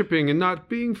worshiping and not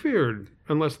being feared,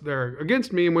 unless they're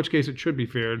against me, in which case it should be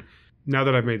feared. Now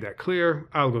that I've made that clear,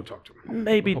 I'll go talk to him.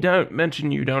 Maybe don't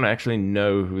mention you don't actually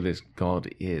know who this god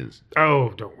is. Oh,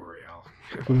 don't worry,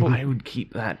 Al. I would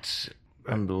keep that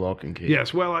under lock and key.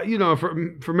 Yes, well,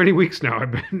 for many weeks now,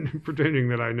 I've been pretending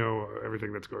that I know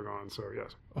everything that's going on. So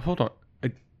yes. Hold on.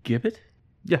 A gibbet?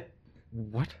 yeah,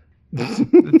 What?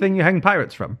 the thing you hang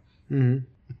pirates from.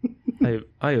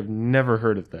 I have never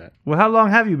heard of that. Well, how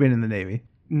long have you been in the Navy?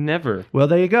 Never. Well,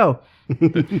 there you go.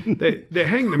 They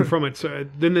hang them from it, so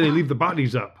then they leave the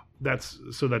bodies up. That's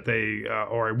so that they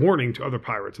are a warning to other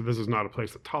pirates that this is not a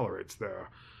place that tolerates their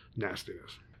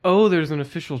nastiness. Oh, there's an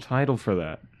official title for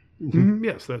that.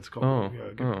 Yes, that's called.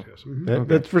 Yes.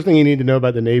 That's the first thing you need to know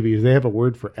about the Navy is they have a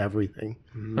word for everything.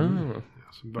 Oh. Yes.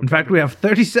 But In fact, we have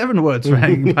 37 words for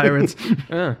hanging pirates.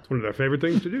 it's one of their favorite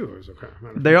things to do. Is okay.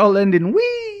 They all end in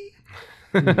 "wee."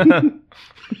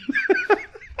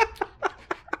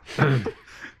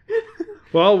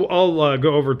 Well, I'll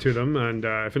go over to them, and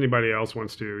if anybody else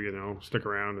wants to, stick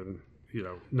around and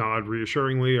nod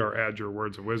reassuringly or add your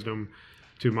words of wisdom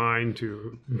to mine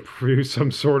to produce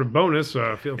some sort of bonus,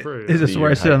 feel free. Is this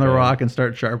where I sit on the rock and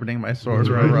start sharpening my sword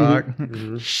with a rock?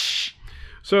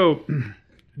 So,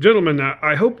 Gentlemen,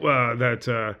 I hope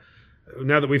that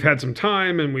now that we've had some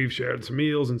time and we've shared some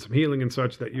meals and some healing and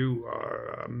such, that you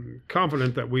are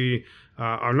confident that we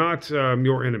are not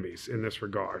your enemies in this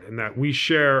regard, and that we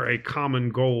share a common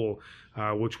goal,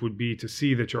 which would be to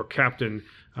see that your captain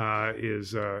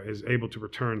is able to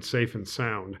return safe and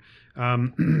sound.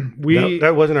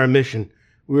 That wasn't our mission.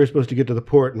 We were supposed to get to the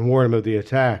port and warn him of the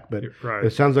attack, but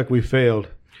it sounds like we failed.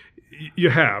 You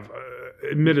have,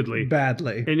 admittedly.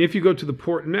 Badly. And if you go to the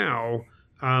port now,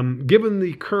 given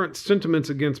the current sentiments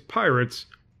against pirates,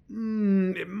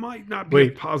 it might not be a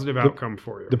positive outcome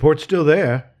for you. The port's still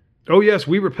there. Oh, yes,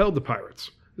 we repelled the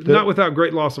pirates. Not without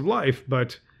great loss of life,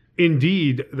 but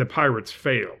indeed the pirates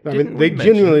failed. I mean, they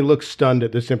genuinely look stunned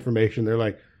at this information. They're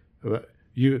like,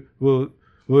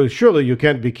 well, surely you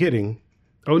can't be kidding.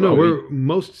 Oh, no, we're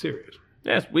most serious.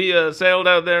 Yes, we sailed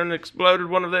out there and exploded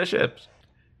one of their ships.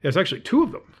 Yes, actually, 2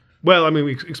 of them. Well, I mean,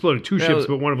 we exploded 2 ships,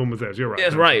 but one of them was theirs. You're right.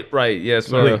 Yes, right.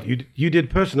 Yes. Wait, you did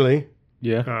personally?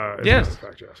 Yeah. As a matter Yes. of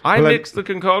fact, yes. I mixed the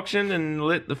concoction and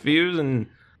lit the fuse, and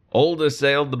Olda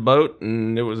sailed the boat,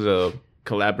 and it was a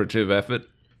collaborative effort.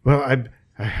 Well,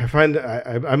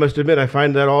 I must admit, I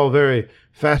find that all very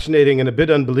fascinating and a bit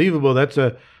unbelievable.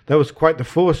 That was quite the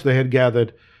force they had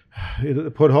gathered.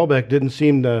 Port Hallbeck didn't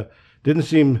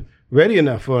seem ready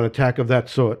enough for an attack of that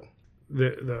sort.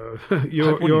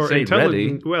 Your intelligence.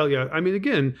 Ready. Well, yeah. I mean,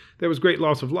 again, there was great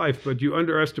loss of life, but you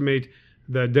underestimate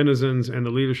the denizens and the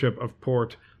leadership of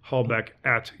Port Hallbeck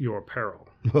at your peril.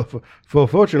 Well,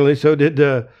 fortunately, so did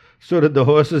the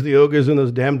horses, the ogres, and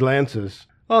those damned lancers.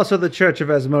 Also, the Church of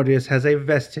Asmodeus has a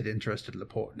vested interest in the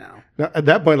port now. Now, at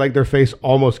that point, like, their face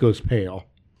almost goes pale.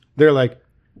 They're like,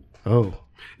 oh.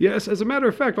 Yes, as a matter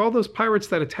of fact, all those pirates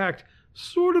that attacked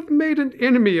sort of made an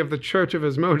enemy of the Church of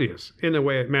Asmodeus, in a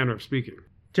manner of speaking.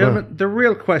 Gentlemen, the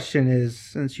real question is,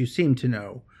 since you seem to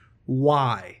know,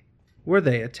 why were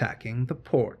they attacking the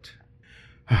port?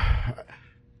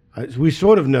 We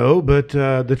sort of know, but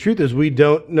the truth is we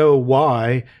don't know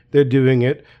why they're doing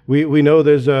it. We know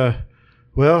there's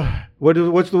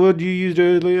what's the word you used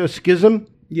earlier? Schism?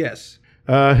 Yes.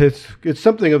 It's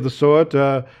something of the sort.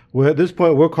 Where at this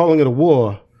point we're calling it a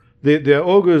war. The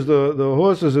ogres, the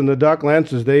horses, and the dark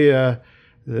lancers, they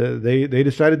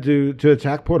decided to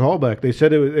attack Port Hallbeck. They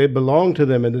said it belonged to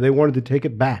them and they wanted to take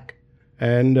it back.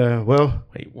 And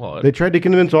Wait, what? they tried to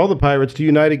convince all the pirates to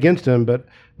unite against him, but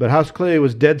House Clay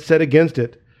was dead set against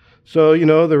it. So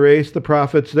the race, the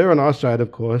prophets, they're on our side,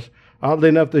 of course. Oddly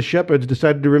enough, the shepherds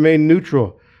decided to remain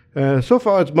neutral. So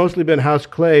far, it's mostly been House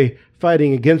Clay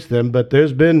fighting against them, but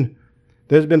there's been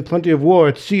plenty of war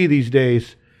at sea these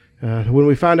days. When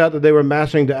we found out that they were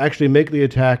massing to actually make the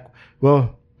attack,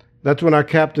 well, that's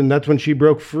when she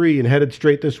broke free and headed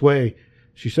straight this way.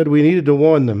 She said we needed to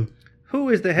warn them. Who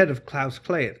is the head of Klaus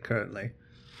Clay currently?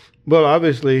 Well,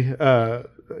 obviously,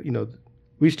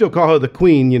 we still call her the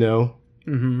queen,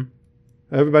 Mm-hmm.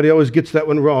 Everybody always gets that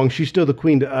one wrong. She's still the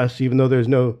queen to us, even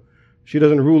though she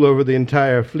doesn't rule over the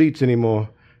entire fleets anymore.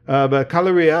 But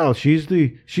Calariel,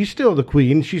 she's still the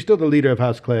queen. She's still the leader of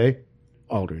House Clay.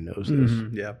 Alder knows this.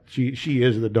 Mm-hmm, yeah. She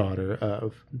is the daughter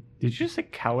of... Did you just say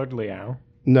Cowardly Owl?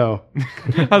 No.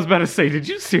 I was about to say, did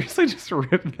you seriously just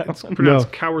rip that one?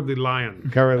 Pronounced Cowardly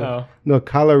Lion. No,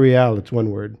 Calariel, it's one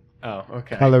word. Oh,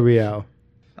 okay. Calariel.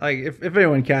 Like, if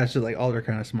anyone catches it, like, Alder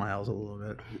kind of smiles a little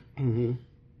bit. Mm-hmm.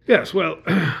 Yes, well,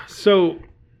 so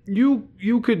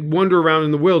you could wander around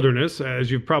in the wilderness,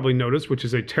 as you've probably noticed, which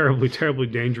is a terribly, terribly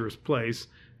dangerous place.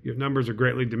 Your numbers are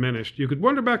greatly diminished. You could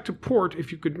wander back to port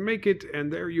if you could make it,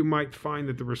 and there you might find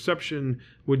that the reception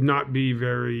would not be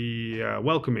very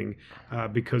welcoming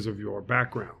because of your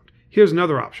background. Here's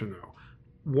another option, though.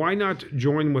 Why not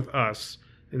join with us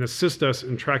and assist us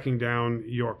in tracking down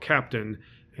your captain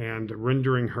and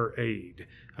rendering her aid?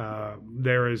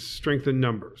 There is strength in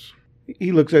numbers.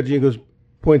 He looks at you and goes,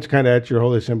 points kind of at your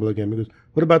holy symbol again. He goes,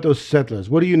 what about those settlers?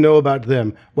 What do you know about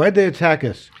them? Why'd they attack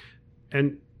us?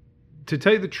 And to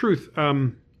tell you the truth,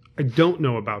 I don't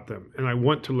know about them, and I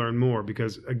want to learn more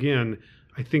because, again,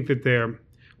 I think that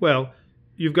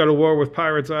you've got a war with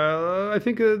pirates. I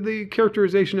think the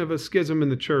characterization of a schism in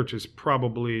the church is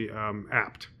probably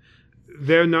apt.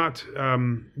 They're not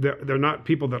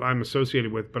people that I'm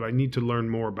associated with, but I need to learn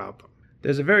more about them.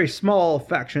 There's a very small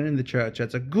faction in the church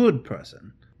that's a good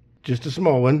person. Just a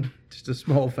small one. Just a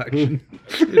small faction.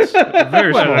 It's a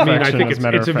very small faction, I think as a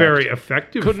matter it's of a fact. very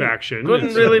effective faction. Couldn't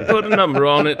It's really put a number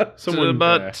on it,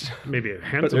 but maybe a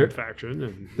handsome faction.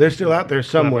 And They're still out there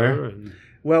somewhere. clever and-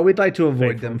 Well, we'd like to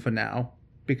avoid them for now,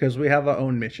 because we have our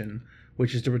own mission,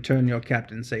 which is to return your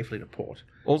captain safely to port.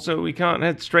 also we can't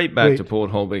head straight back Wait. to Port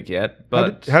Holbeck yet.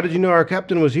 But How did you know our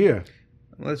captain was here?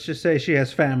 Let's just say she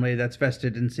has family that's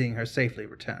vested in seeing her safely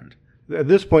returned. At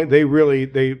this point,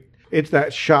 it's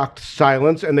that shocked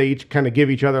silence, and they each kind of give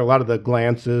each other a lot of the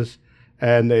glances,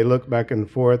 and they look back and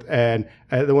forth, and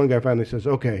the one guy finally says,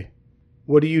 okay,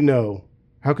 what do you know?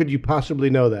 How could you possibly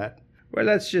know that? Well,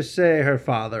 let's just say her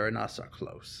father and us are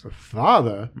close. Her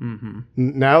father? Mm-hmm.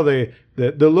 Now the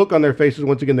look on their faces,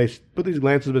 once again, they put these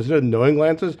glances, but instead of knowing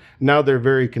glances, now they're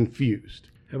very confused.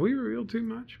 Have we revealed too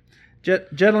much?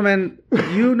 Gentlemen,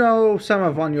 you know some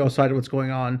of on your side what's going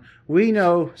on. We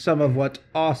know some of what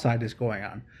our side is going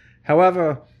on.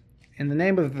 However, in the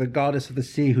name of the goddess of the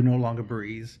sea who no longer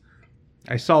breathes,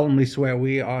 I solemnly swear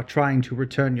we are trying to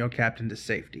return your captain to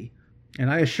safety. And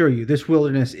I assure you, this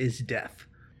wilderness is death.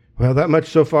 Well, that much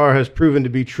so far has proven to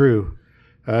be true.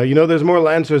 There's more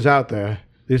Lancers out there.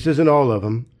 This isn't all of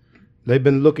them. They've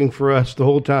been looking for us the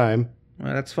whole time.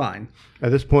 Well, that's fine.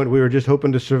 At this point, we were just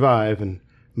hoping to survive, and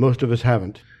most of us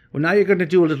haven't. Well, now you're going to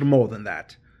do a little more than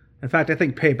that. In fact, I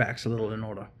think payback's a little in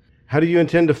order. How do you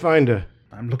intend to find her?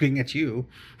 I'm looking at you.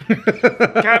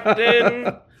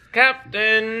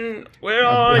 Captain, where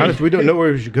are you? Honest, we don't know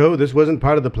where we should go. This wasn't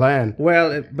part of the plan.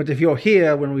 Well, but if you're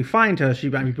here when we find her, she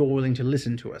might be more willing to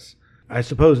listen to us. I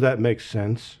suppose that makes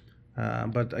sense.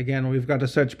 But again, we've got a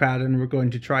search pattern we're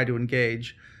going to try to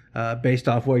engage. Based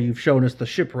off where you've shown us the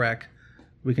shipwreck,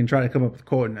 we can try to come up with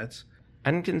coordinates.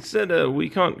 And consider we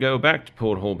can't go back to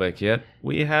Port Holbeck yet.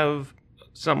 We have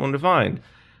someone to find.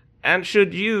 And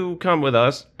should you come with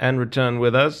us and return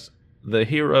with us, the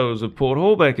heroes of Port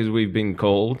Holbeck, as we've been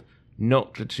called,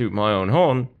 not to toot my own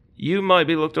horn, you might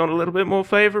be looked on a little bit more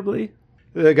favorably.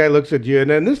 The guy looks at you,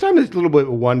 and then this time there's a little bit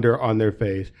of wonder on their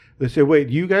face. They say, wait,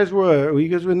 you guys were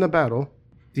in the battle?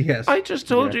 Yes. I just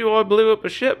told you I blew up a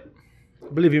ship.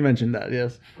 I believe you mentioned that,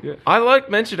 yes. Yeah. I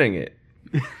like mentioning it.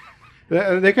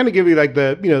 They kind of give you like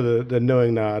the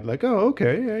knowing nod, like, oh,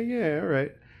 okay, yeah, all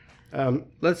right.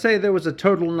 Let's say there was a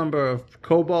total number of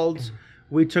kobolds.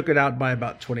 We took it out by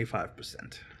about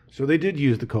 25%. So they did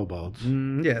use the kobolds.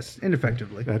 Yes,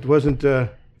 ineffectively. That wasn't,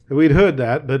 we'd heard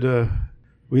that, but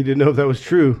we didn't know if that was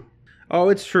true. Oh,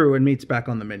 it's true, and meat's back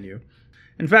on the menu.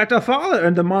 In fact, our father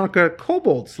earned the moniker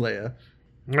Kobold Slayer.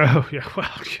 Oh, yeah, well,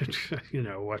 you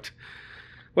know what?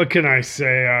 What can I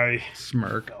say? I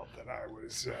Smirk. felt that I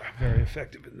was very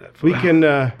effective in that. We can,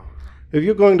 if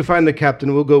you're going to find the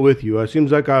captain, we'll go with you. It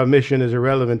seems like our mission is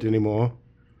irrelevant anymore.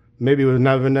 Maybe it was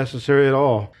never necessary at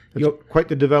all. It's quite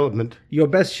the development. Your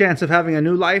best chance of having a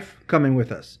new life? Coming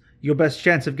with us. Your best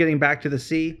chance of getting back to the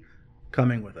sea?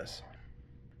 Coming with us.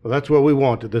 Well, that's what we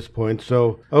want at this point.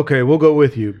 So, okay, we'll go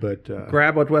with you, but...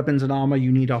 grab what weapons and armor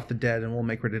you need off the dead, and we'll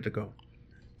make ready to go.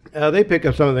 They pick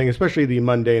up something, especially the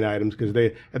mundane items, because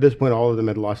at this point, all of them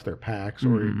had lost their packs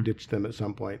or ditched them at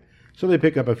some point. So they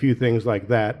pick up a few things like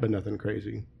that, but nothing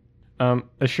crazy.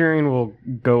 Ashirion will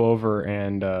go over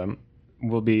and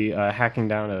will be hacking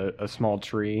down a small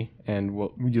tree and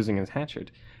using his hatchet,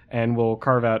 and will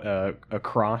carve out a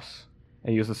cross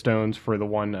and use the stones for the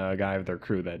one guy of their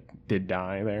crew that did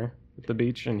die there at the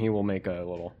beach, and he will make a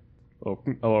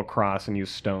little cross and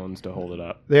use stones to hold it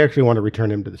up. They actually want to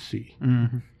return him to the sea.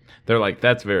 Mm-hmm. They're like,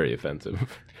 that's very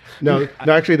offensive. No,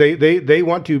 actually, they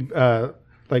want to,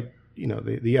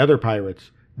 the other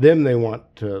pirates, they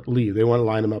want to leave. They want to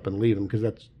line them up and leave them,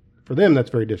 because for them, that's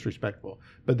very disrespectful.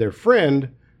 But their friend,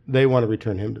 they want to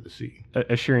return him to the sea.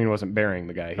 Ashirion wasn't burying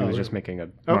the guy. He was just making a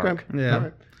mark. Okay. Yeah. All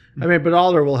right. I mean, but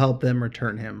Alder will help them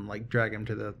return him, like drag him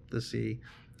to the sea.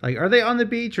 Like, are they on the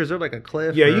beach, or is there like a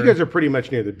cliff? Yeah, you guys are pretty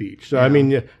much near the beach. So, yeah. I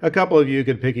mean, a couple of you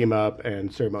could pick him up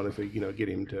and ceremoniously, get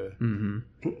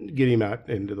him out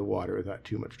into the water without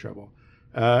too much trouble.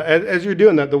 As you're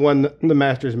doing that, the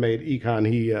master's mate,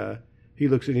 Econ, he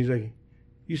looks at you, he's like,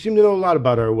 you seem to know a lot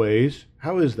about our ways.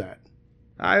 How is that?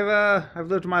 I've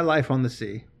lived my life on the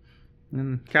sea.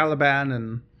 And Caliban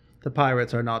and the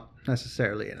pirates are not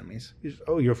necessarily enemies.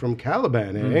 Oh, you're from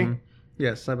Caliban, eh? Mm-hmm.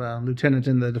 Yes, I'm a lieutenant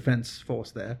in the defense force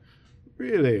there.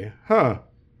 Really? Huh.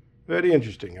 Very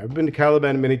interesting. I've been to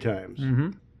Caliban many times. Mm-hmm.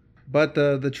 But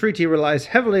the treaty relies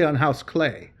heavily on House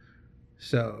Clay.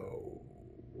 So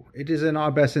it is in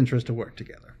our best interest to work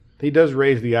together. He does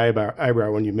raise the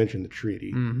eyebrow when you mention the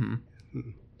treaty. Mm-hmm.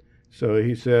 So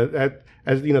he said,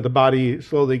 as the body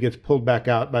slowly gets pulled back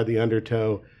out by the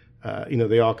undertow,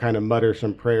 they all kind of mutter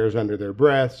some prayers under their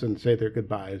breaths and say their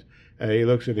goodbyes. He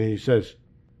looks at it and he says,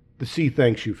 the sea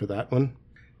thanks you for that one.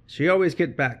 She always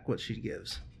gets back what she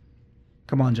gives.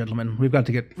 Come on, gentlemen. We've got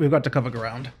to cover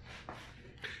ground.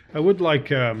 I would like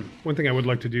one thing I would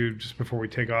like to do just before we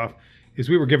take off is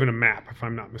we were given a map, if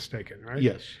I'm not mistaken, right?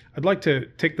 Yes. I'd like to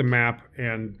take the map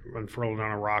and unfurl it on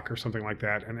a rock or something like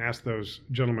that, and ask those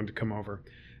gentlemen to come over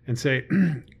and say,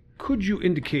 Could you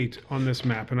indicate on this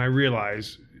map, and I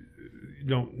realize you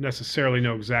don't necessarily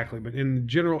know exactly, but in the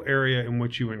general area in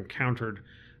which you encountered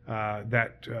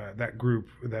that group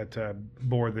that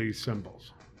bore these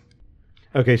symbols?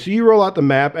 Okay, so you roll out the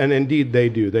map, and indeed they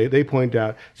do. They point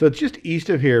out. So it's just east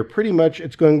of here. Pretty much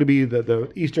it's going to be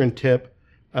the eastern tip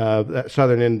of that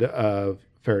southern end of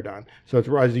Faradon. So it's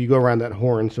as you go around that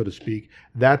horn, so to speak,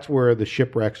 that's where the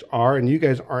shipwrecks are, and you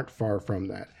guys aren't far from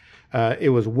that. It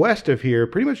was west of here,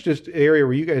 pretty much just the area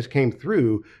where you guys came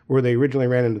through, where they originally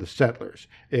ran into the settlers.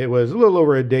 It was a little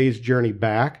over a day's journey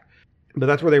back, but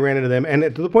that's where they ran into them. And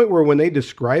to the point where when they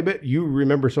describe it, you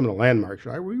remember some of the landmarks.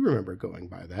 Right? We remember going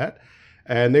by that.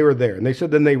 And they were there. And they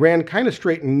said then they ran kind of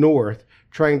straight north,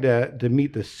 trying to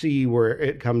meet the sea where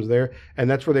it comes there. And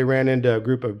that's where they ran into a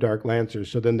group of dark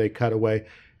lancers. So then they cut away.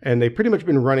 And they've pretty much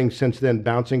been running since then,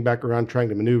 bouncing back around, trying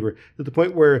to maneuver, to the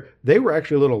point where they were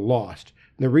actually a little lost.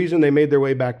 And the reason they made their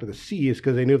way back to the sea is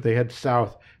because they knew if they head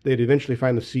south, they'd eventually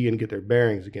find the sea and get their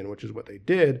bearings again, which is what they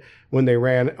did when they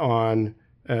ran on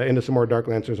into some more dark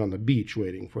lancers on the beach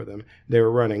waiting for them. They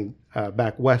were running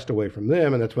back west away from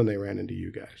them, and that's when they ran into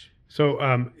you guys. So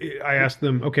I asked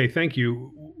them, okay, thank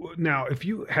you. Now, if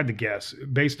you had to guess,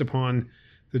 based upon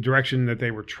the direction that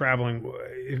they were traveling,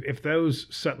 if those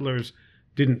settlers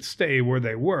didn't stay where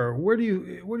they were, where do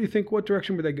you think, what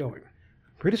direction were they going?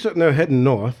 Pretty certain they're heading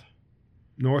north.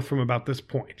 North from about this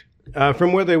point.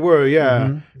 From where they were, yeah.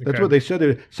 Mm-hmm. That's what they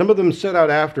said. Some of them set out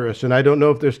after us, and I don't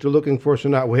know if they're still looking for us or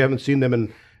not. We haven't seen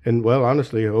them in well,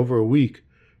 honestly, over a week.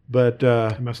 But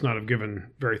they must not have given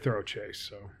very thorough chase,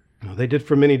 so... No, they did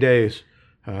for many days,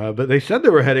 but they said they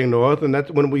were heading north, and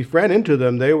that's when we ran into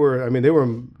them. They were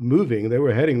moving. They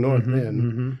were heading north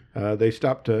then. They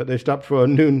stopped for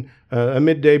a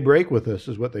midday break with us,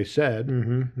 is what they said.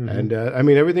 And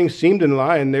everything seemed in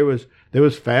line. There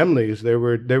was families. There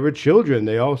were children.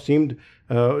 They all seemed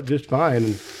just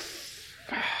fine.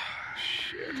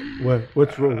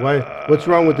 What's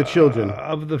wrong with the children?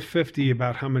 Of the 50,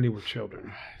 about how many were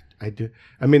children? I do.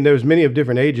 There was many of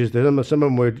different ages. Some of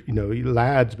them were,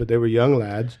 lads, but they were young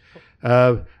lads.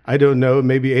 I don't know,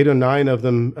 maybe 8 or 9 of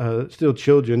them still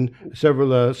children.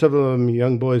 Several of them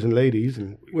young boys and ladies.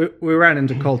 And we ran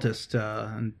into cultists.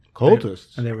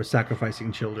 Cultists? And they were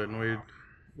sacrificing children. We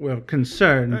were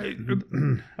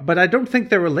concerned, but I don't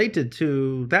think they're related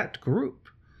to that group.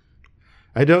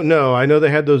 I don't know. I know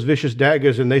they had those vicious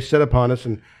daggers, and they set upon us,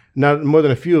 and not more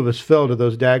than a few of us fell to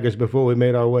those daggers before we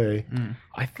made our way.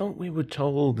 I thought we were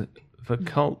told the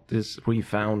cultists we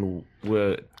found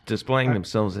were displaying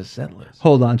themselves as settlers.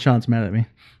 Hold on, Sean's mad at me.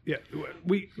 Yeah,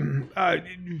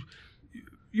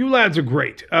 you lads are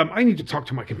great. I need to talk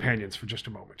to my companions for just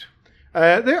a moment.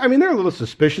 They're a little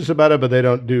suspicious about it, but they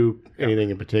don't do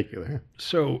anything in particular.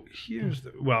 So here's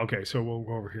so we'll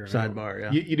go over here. Sidebar,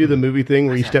 yeah. You do the movie thing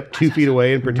where you step 2 feet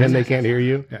away and pretend they can't hear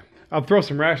you? Yeah. I'll throw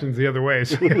some rations the other way,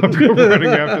 so I'll go running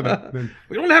after them.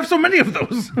 We don't have so many of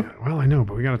those. Yeah, well, I know,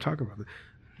 but we got to talk about it.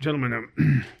 Gentlemen,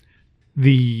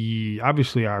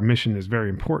 obviously our mission is very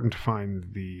important to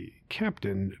find the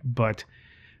captain, but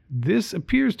this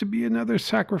appears to be another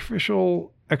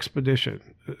sacrificial expedition.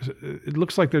 It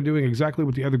looks like they're doing exactly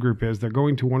what the other group is. They're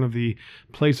going to one of the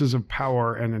places of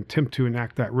power and attempt to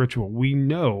enact that ritual. We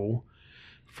know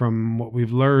from what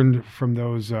we've learned from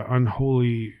those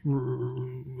unholy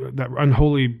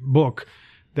book,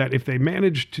 that if they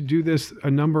manage to do this a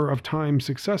number of times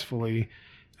successfully,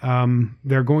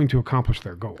 they're going to accomplish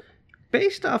their goal.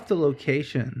 Based off the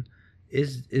location,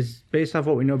 is based off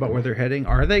what we know about where they're heading,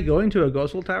 are they going to a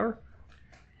ghostal tower?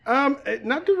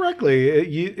 Not directly.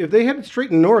 If they headed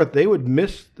straight north, they would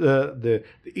miss the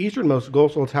easternmost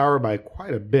ghostal tower by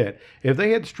quite a bit. If they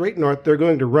head straight north, they're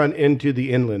going to run into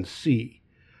the inland sea.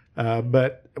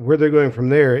 But where they're going from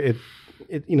there,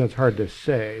 it's hard to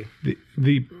say.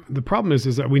 The problem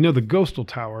is that we know the ghostal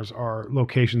towers are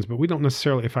locations, but we don't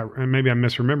necessarily. Maybe I'm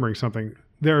misremembering something.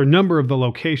 There are a number of the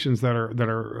locations that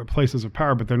are places of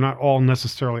power, but they're not all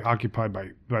necessarily occupied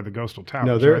by the ghostal towers.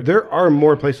 No, there are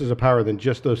more places of power than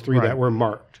just those 3 that were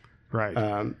marked. Right.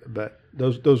 But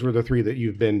those were the 3 that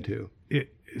you've been to.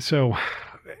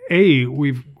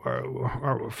 We've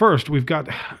got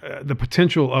the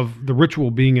potential of the ritual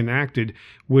being enacted,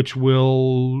 which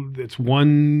it's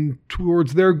one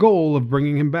towards their goal of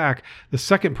bringing him back. The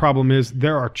second problem is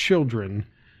there are children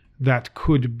that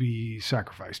could be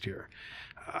sacrificed here.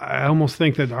 I almost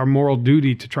think that our moral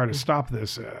duty to try to stop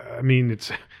this,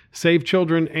 it's save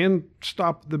children and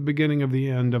stop the beginning of the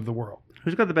end of the world.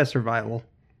 Who's got the best survival?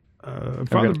 Father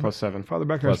 +7. Father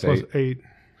Becker has +8.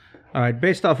 All right,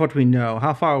 based off what we know,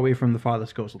 how far away from the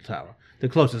farthest ghostal tower? The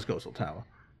closest ghostal tower?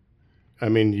 I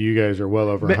mean, you guys are well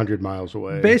over 100 miles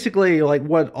away. Basically, like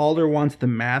what Alder wants the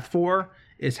math for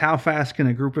is how fast can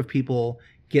a group of people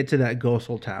get to that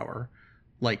ghostal tower,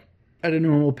 like at a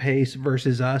normal pace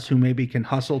versus us who maybe can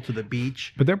hustle to the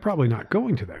beach. But they're probably not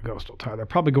going to that ghostal tower. They're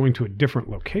probably going to a different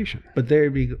location. But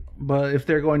if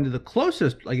they're going to the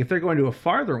closest, like if they're going to a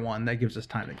farther one, that gives us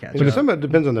time to catch But up. some of it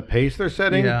depends on the pace they're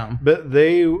setting. Yeah. But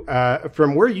they,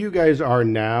 from where you guys are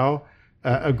now,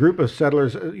 a group of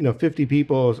settlers, 50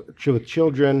 people with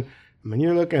children. I mean,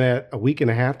 you're looking at a week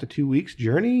and a half to 2 weeks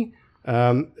journey.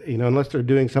 Unless they're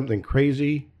doing something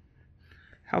crazy.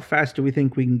 How fast do we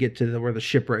think we can get to where the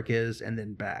shipwreck is and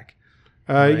then back?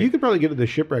 You could probably get to the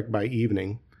shipwreck by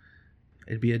evening.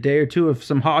 It'd be a day or two of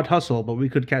some hard hustle, but we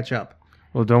could catch up.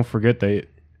 Well, don't forget they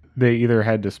either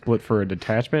had to split for a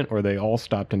detachment or they all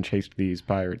stopped and chased these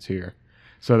pirates here.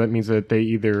 So that means that they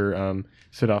either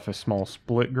set off a small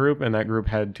split group, and that group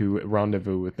had to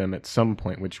rendezvous with them at some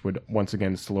point, which would once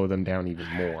again slow them down even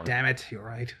more. Damn it, you're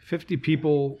right. 50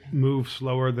 people move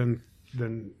slower than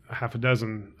half a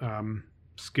dozen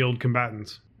skilled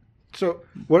combatants. So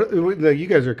you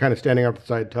guys are kind of standing off the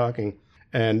side talking,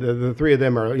 and the three of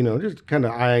them are, just kind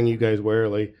of eyeing you guys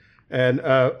warily. And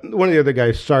one of the other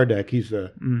guys, Sardek, he's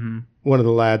one of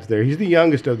the lads there. He's the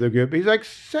youngest of the group. He's like,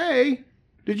 say,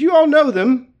 did you all know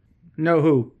them? Know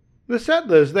who? The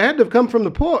settlers. They had to have come from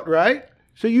the port, right?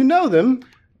 So you know them.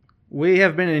 We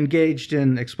have been engaged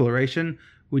in exploration.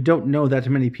 We don't know that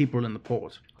many people in the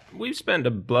port. We've spent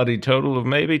a bloody total of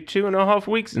maybe 2.5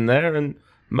 weeks in there, and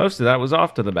most of that was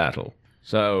after the battle.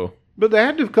 So... But they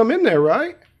had to have come in there,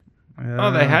 right?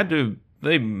 they had to.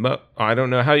 I don't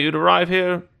know how you'd arrive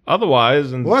here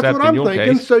otherwise. And Well, that's what I'm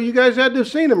thinking. Case. So you guys had to have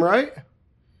seen them, right?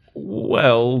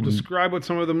 Well... Describe what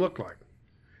some of them look like.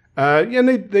 And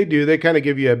they do. They kind of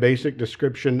give you a basic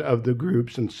description of the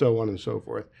groups and so on and so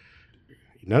forth.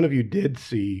 None of you did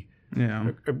see...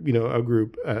 Yeah. a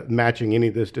group matching any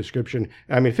of this description.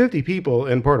 I mean, 50 people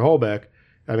in Port Holbeck.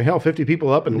 I mean, hell, 50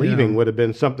 people up and leaving would have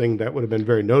been something that would have been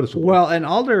very noticeable. Well, and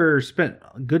Alder spent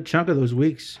a good chunk of those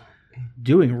weeks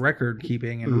doing record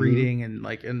keeping and reading and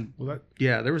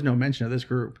there was no mention of this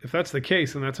group. If that's the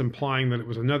case, then that's implying that it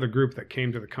was another group that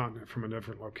came to the continent from a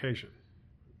different location.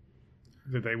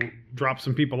 Did they drop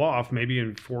some people off maybe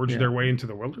and forge their way into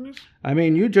the wilderness? I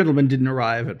mean, you gentlemen didn't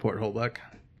arrive at Port Holbeck.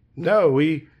 No,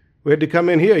 we had to come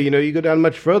in here. You go down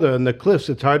much further in the cliffs.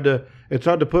 It's hard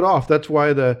to put off. That's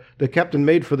why the captain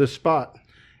made for this spot.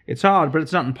 It's hard, but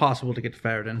it's not impossible to get to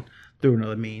Ferrodin through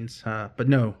another means. But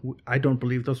no, I don't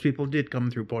believe those people did come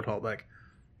through Port Holbeck.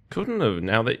 Couldn't have.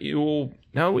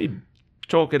 Now we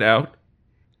talk it out.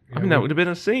 I mean, that would have been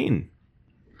a scene.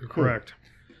 Correct.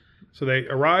 So they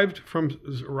arrived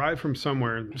from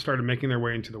somewhere and started making their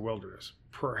way into the wilderness.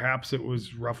 Perhaps it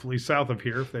was roughly south of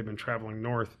here if they've been traveling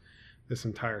north this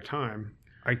entire time.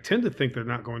 I tend to think they're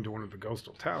not going to one of the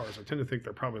ghostal towers. I tend to think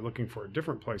they're probably looking for a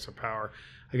different place of power.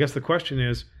 I guess the question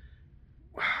is,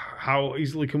 how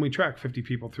easily can we track 50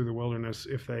 people through the wilderness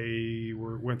if they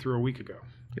went through a week ago?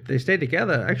 If they stay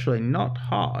together, actually not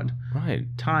hard. Right.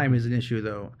 Time is an issue,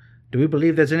 though. Do we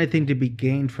believe there's anything to be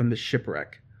gained from the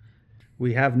shipwreck?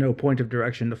 We have no point of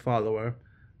direction to follow her.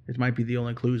 It might be the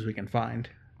only clues we can find.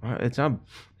 It's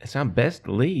our best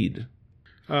lead.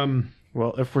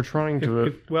 Well, if we're trying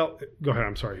to... Well, go ahead.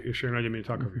 I'm sorry. Sharon, I didn't mean to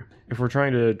talk over you. If we're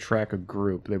trying to track a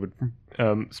group, they would,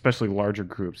 especially larger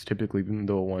groups, typically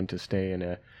they'll want to stay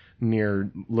in near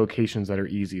locations that are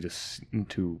easy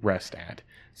to rest at,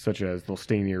 such as they'll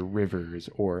stay near rivers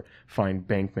or find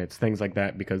bankments, things like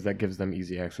that, because that gives them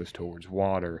easy access towards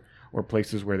water, or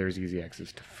places where there's easy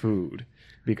access to food.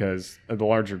 Because the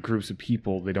larger groups of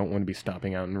people, they don't want to be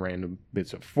stopping out in random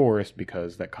bits of forest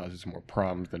because that causes more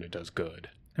problems than it does good.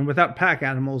 And without pack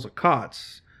animals or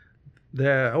carts,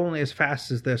 they're only as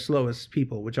fast as their slowest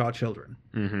people, which are children.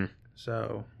 Mm-hmm.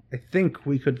 So I think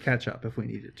we could catch up if we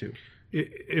needed to.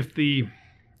 If the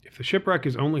shipwreck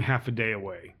is only half a day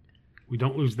away, we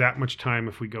don't lose that much time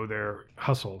if we go there,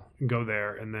 hustle, and go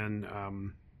there, and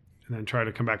then try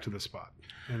to come back to the spot,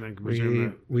 and then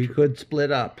resume we could split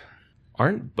up.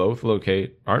 Aren't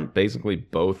basically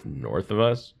both north of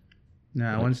us?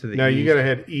 No, one's to the Now east. you got to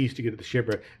head east to get to the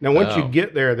shipwreck. Now, once you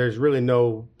get there, there's really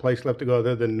no place left to go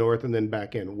other than north and then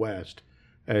back in west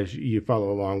as you follow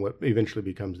along what eventually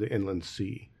becomes the inland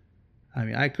sea. I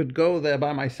mean, I could go there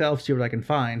by myself, see what I can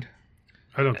find.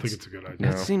 I don't think it's a good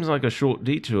idea. That seems like a short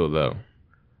detour, though.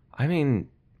 I mean,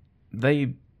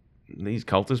 these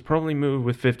cultists probably move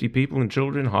with 50 people and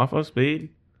children half our speed.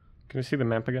 Can we see the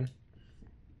map again?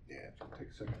 Yeah, take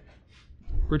a second.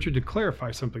 Richard, to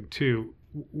clarify something too,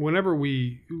 whenever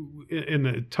in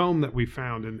the tome that we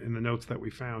found, in the notes that we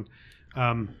found,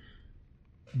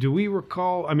 do we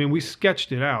recall? I mean, we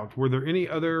sketched it out. Were there any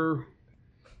other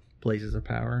Places of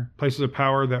power. places of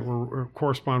power that were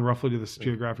correspond roughly to this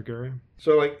geographic area?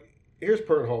 So, like, here's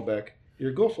Port Hallbeck.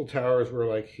 Your Ghostal Towers were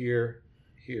like here,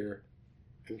 here,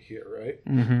 and here, right?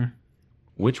 Mm-hmm.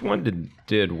 Which one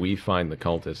did we find the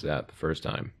cultists at the first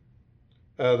time?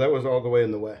 That was all the way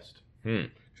in the west. Hmm.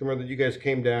 So remember that you guys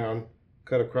came down,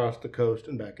 cut across the coast,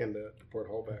 and back into Port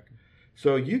Hallbeck.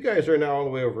 So you guys are now all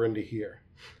the way over into here.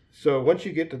 So once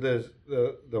you get to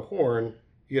the horn,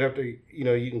 you'd have to,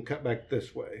 you can cut back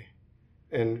this way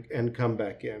and come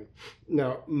back in.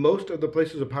 Now, most of the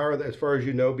places of power, that, as far as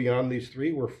you know, beyond these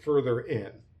three, were further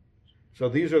in. So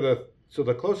these are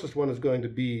the closest one is going to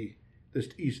be this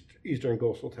eastern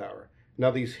Ghostal Tower.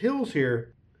 Now, these hills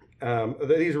here,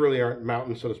 these really aren't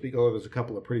mountains, so to speak, although there's a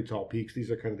couple of pretty tall peaks. These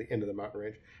are kind of the end of the mountain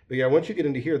range. But yeah, once you get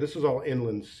into here, this is all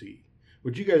inland sea,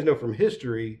 which you guys know from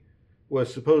history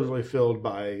was supposedly filled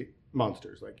by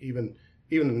monsters. Like even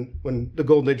when the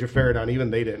Golden Age of Faradon,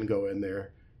 even they didn't go in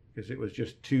there because it was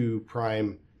just too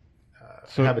prime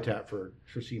habitat for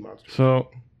sea monsters. So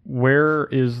where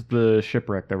is the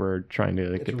shipwreck that we're trying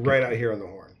to It's right out here on the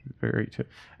horn. Very true.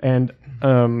 And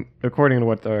according to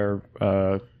what our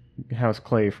House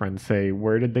Clay friends say,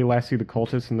 where did they last see the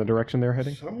cultists in the direction they were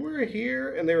heading? Somewhere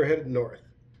here, and they were headed north.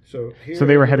 So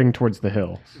they were heading towards the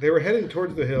hills. They were heading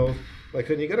towards the hills. Like,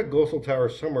 then you got a Ghostal Tower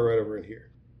somewhere right over in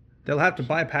here. They'll have to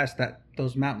bypass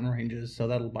those mountain ranges, so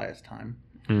that'll buy us time.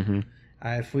 Mm-hmm.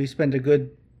 If we spend a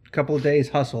good couple of days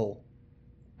hustle,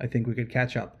 I think we could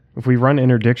catch up. If we run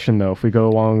interdiction, though, if we go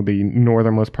along the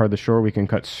northernmost part of the shore, we can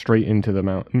cut straight into the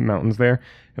mountains there,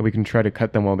 and we can try to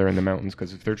cut them while they're in the mountains,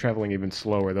 because if they're traveling even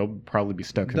slower, they'll probably be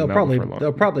stuck in the mountain for long.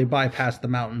 They'll probably bypass the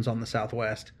mountains on the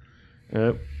southwest.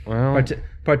 Well,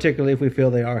 particularly if we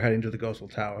feel they are heading to the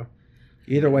Ghostal Tower.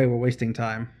 Either way, we're wasting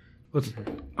time.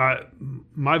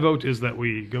 My vote is that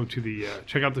we go to the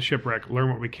check out the shipwreck, learn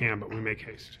what we can, but we make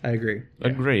haste. I agree.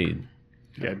 Agreed.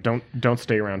 Yeah, don't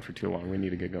stay around for too long. We need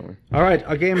to get going. All right,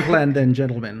 our game plan then,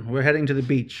 gentlemen. We're heading to the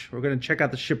beach. We're going to check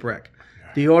out the shipwreck.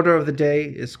 The order of the day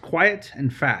is quiet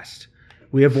and fast.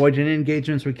 We avoid any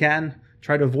engagements we can.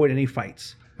 Try to avoid any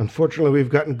fights. Unfortunately, we've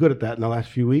gotten good at that in the last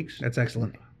few weeks. That's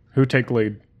excellent. Who take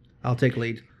lead? I'll take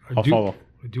lead. I'll follow.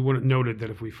 I do want it noted that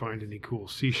if we find any cool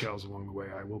seashells along the way,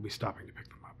 I will be stopping to pick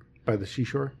them up. By the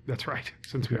seashore? That's right,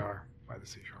 since we are by the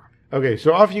seashore. Okay,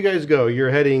 so off you guys go. You're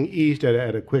heading east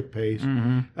at a quick pace.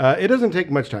 Mm-hmm. It doesn't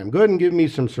take much time. Go ahead and give me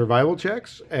some survival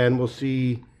checks, and we'll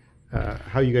see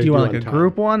how you guys do. Do you want on like a time.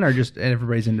 group one or just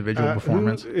everybody's individual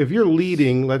performance? If you're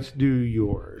leading, let's do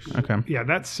yours. Okay. Yeah,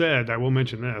 that said, I will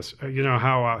mention this. You know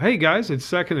how, hey guys, it's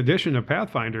second edition of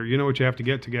Pathfinder. You know what you have to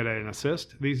get an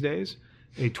assist these days?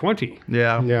 A 20.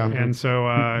 Yeah. Yeah. And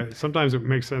so sometimes it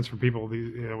makes sense for people,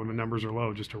 when the numbers are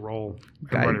low, just to roll.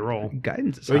 Everybody roll.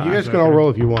 Guidance is So you high. guys can all roll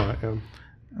if you want. Yeah.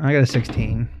 I got a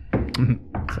 16.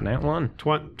 It's a nat one.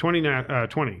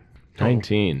 20.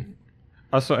 19.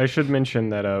 Also, I should mention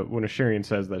that when Ashirion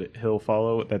says that he'll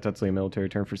follow, that's actually a military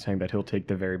term for saying that he'll take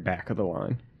the very back of the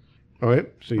line. All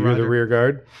right, so you're the rear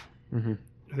guard. Mm-hmm.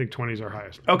 I think 20 is our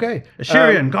highest. Okay.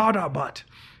 Ashirion, guard our butt.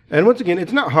 And once again,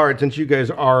 it's not hard since you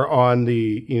guys are on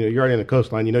you're already on the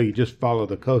coastline. You just follow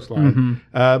the coastline.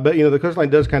 But, the coastline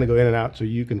does kind of go in and out, so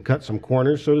you can cut some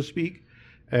corners, so to speak.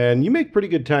 And you make pretty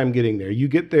good time getting there. You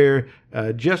get there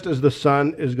just as the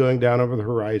sun is going down over the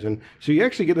horizon. So you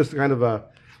actually get this kind of a,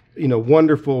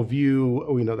 wonderful view.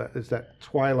 That it's that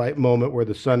twilight moment where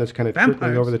the sun is kind of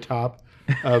trickling over the top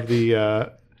of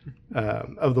the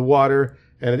water.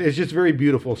 And it's just very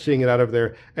beautiful seeing it out of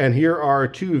there. And here are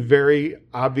two very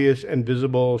obvious and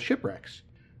visible shipwrecks.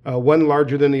 One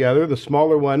larger than the other. The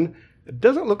smaller one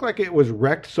doesn't look like it was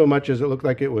wrecked so much as it looked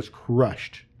like it was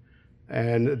crushed.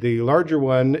 And the larger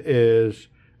one is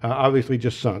obviously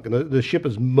just sunk. And the ship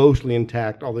is mostly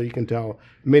intact, although you can tell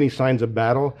many signs of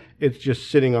battle. It's just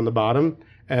sitting on the bottom.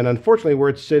 And unfortunately, where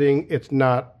it's sitting, it's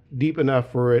not deep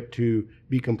enough for it to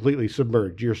be completely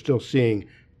submerged. You're still seeing,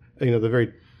 the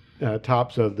very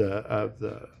tops of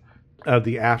the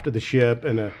aft of the ship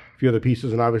and a few other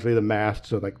pieces, and obviously the mast.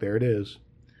 So there it is.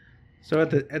 So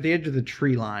at the edge of the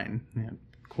tree line,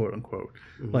 quote unquote,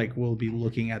 we'll be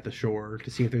looking at the shore to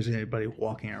see if there's anybody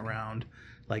walking around.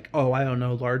 I don't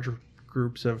know, large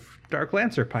groups of Dark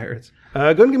Lancer pirates. Go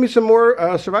ahead and give me some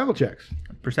more survival checks.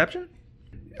 Perception?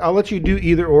 I'll let you do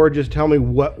either or. Just tell me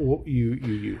what you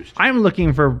used. I'm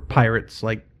looking for pirates,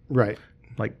 Right.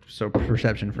 So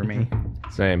perception for me.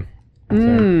 Same.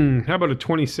 How about a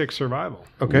 26 survival?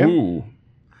 Okay. Ooh.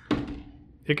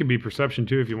 It could be perception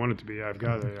too if you want it to be. I've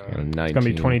got a. 19. It's going to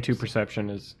be 22 perception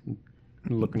is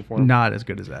looking for him. Not as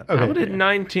good as that. How did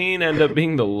 19 end up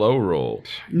being the low roll?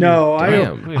 No,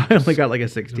 Damn. I only got like a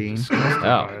 16.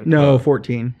 Oh, No,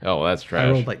 14. oh, that's I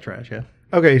trash. rolled like trash, yeah.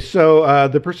 Okay, so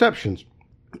the perceptions.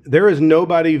 There is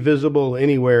nobody visible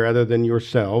anywhere other than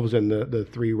yourselves and the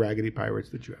three raggedy pirates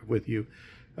that you have with you,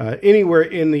 anywhere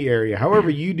in the area. However,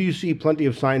 you do see plenty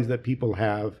of signs that people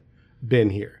have been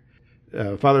here.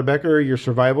 Father Becker, your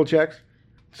survival checks.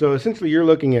 So essentially you're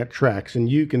looking at tracks, and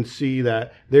you can see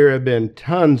that there have been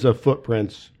tons of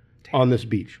footprints on this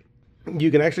beach.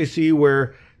 You can actually see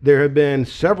where there have been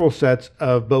several sets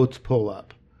of boats pull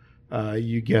up.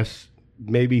 You guess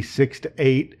maybe 6 to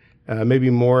 8. Maybe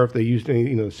more if they used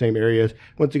any, the same areas.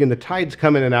 Once again, the tide's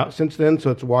come in and out since then,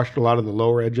 so it's washed a lot of the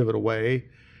lower edge of it away.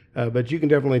 But you can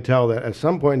definitely tell that at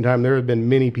some point in time, there have been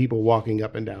many people walking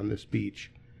up and down this beach.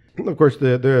 Of course,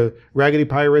 the raggedy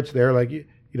pirates, they're like,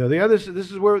 this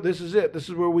is it. This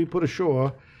is where we put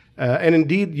ashore. And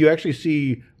indeed, you actually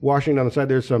see washing down the side,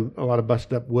 there's a lot of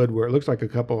busted up wood where it looks like a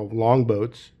couple of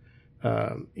longboats.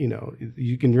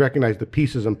 You can recognize the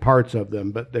pieces and parts of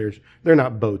them, but they're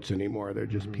not boats anymore. They're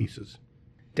just pieces.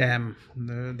 Damn,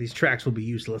 these tracks will be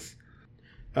useless.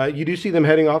 You do see them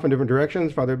heading off in different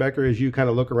directions, Father Becker, as you kind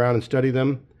of look around and study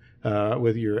them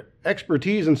with your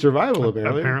expertise in survival,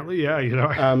 apparently. Apparently,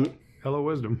 yeah. Hello,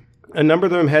 wisdom. A number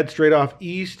of them head straight off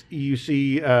east. You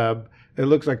see it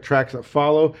looks like tracks that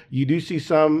follow. You do see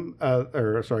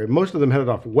most of them headed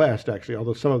off west, actually,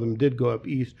 although some of them did go up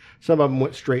east. Some of them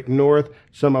went straight north.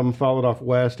 Some of them followed off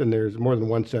west, and there's more than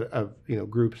one set of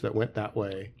groups that went that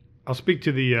way. I'll speak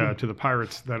to the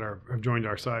pirates that have joined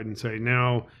our side and say,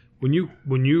 now, when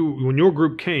your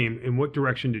group came, in what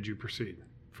direction did you proceed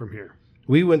from here?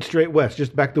 We went straight west,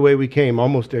 just back the way we came,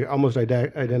 almost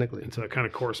identically. And so it kind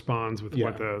of corresponds with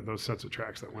what those sets of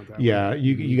tracks that went that way. Yeah,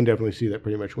 you can definitely see that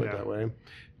pretty much went that way.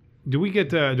 Do I get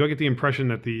the impression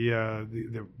that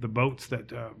the boats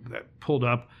that pulled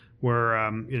up were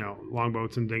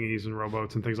longboats and dinghies and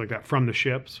rowboats and things like that from the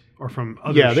ships or from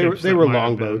other ships? Yeah, they were might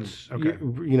have longboats. been-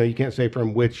 Okay. You can't say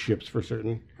from which ships for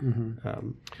certain.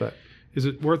 But Is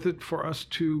it worth it for us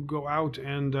to go out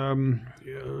and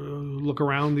look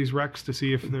around these wrecks to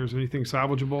see if there's anything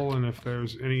salvageable and if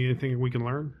there's anything we can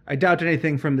learn? I doubt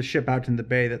anything from the ship out in the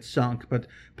bay that sunk, but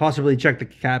possibly check the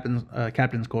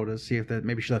captain's quarters, see if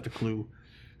maybe she left a clue.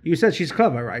 You said she's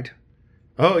clever, right?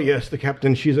 oh yes, the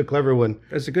captain, she's a clever one.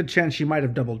 There's a good chance she might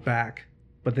have doubled back,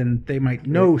 but then they might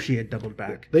know she had doubled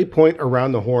back. They point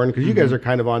around the horn because you guys are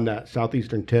kind of on that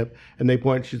southeastern tip, and they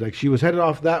point. She's like, she was headed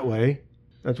off that way.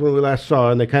 That's when we last saw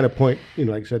her, and they kind of point,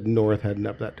 like I said, north, heading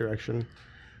up that direction.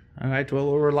 All right,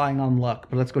 well, we're relying on luck,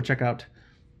 but let's go check out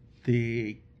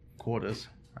the quarters.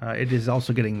 It is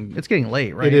also getting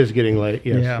late, right? It is getting late.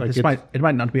 Yes. Yeah, it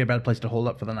might not be a bad place to hold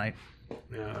up for the night.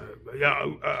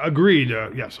 Agreed.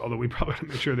 Yes, although we probably have to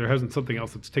make sure there hasn't something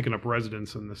else that's taken up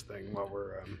residence in this thing while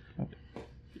we're.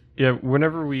 Yeah,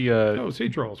 whenever we. Sea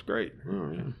trolls, great.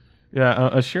 Oh, yeah. Yeah,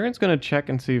 Ashirions gonna check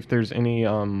and see if there's any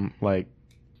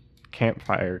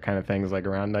campfire kind of things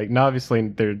around. Now obviously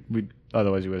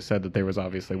otherwise you would have said that there was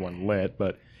obviously one lit,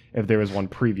 but if there was one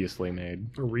previously made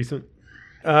Or recent.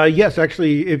 Yes,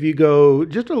 actually, if you go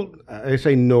I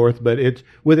say north, but it's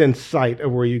within sight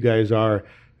of where you guys are.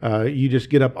 You just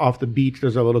get up off the beach.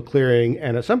 There's a little clearing,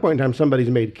 and at some point in time, somebody's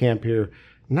made camp here.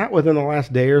 Not within the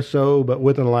last day or so, but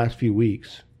within the last few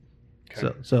weeks.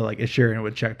 Okay. So like Ashirion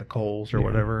would check the coals or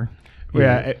whatever.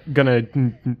 Yeah, gonna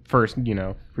first,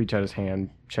 reach out his hand,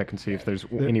 check and see if there's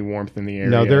any warmth in the area.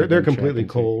 No, they're completely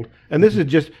cold. And this is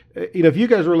just, if you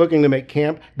guys were looking to make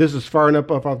camp, this is far enough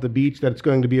off the beach that it's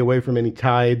going to be away from any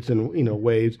tides and,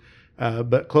 waves,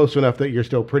 but close enough that you're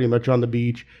still pretty much on the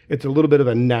beach. It's a little bit of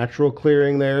a natural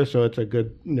clearing there, so it's a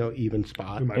good, even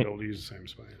spot. We might be able to use the same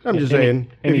spot. I'm just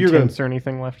saying. Any tents or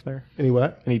anything left there? Any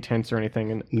what? Any tents or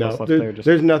anything No, left there?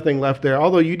 There's nothing left there.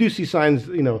 Although you do see signs,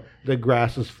 the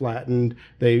grass is flattened.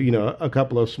 They, a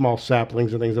couple of small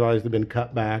saplings and things have always been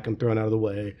cut back and thrown out of the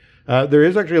way. There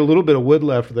is actually a little bit of wood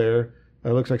left there.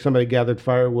 It looks like somebody gathered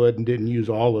firewood and didn't use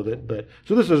all of it.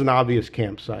 So this is an obvious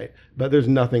campsite, but there's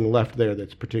nothing left there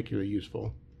that's particularly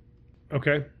useful.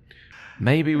 Okay.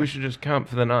 Maybe we should just camp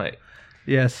for the night.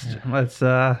 Yes, let's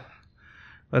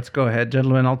go ahead,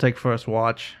 gentlemen. I'll take first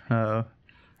watch, and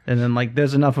then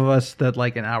there's enough of us that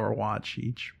an hour watch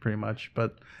each, pretty much.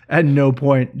 But at no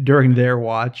point during their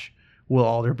watch will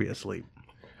Alder be asleep.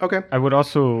 Okay. I would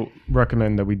also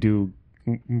recommend that we do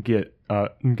get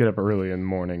up early in the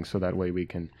morning, so that way we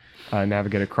can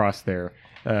navigate across there.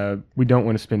 We don't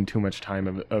want to spend too much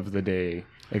time of the day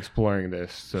exploring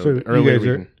this. So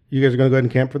early you guys are going to go ahead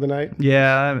and camp for the night?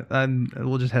 Yeah,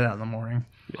 we'll just head out in the morning.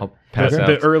 I'll pass out.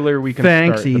 The earlier we can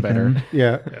Thanks, start, the better. Ethan.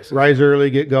 Yeah, rise early,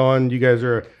 get going. You guys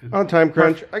are on time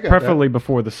crunch. I got Preferably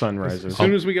before the sun As rises.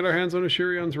 soon as we get our hands on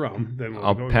Ashirion's rum, then we'll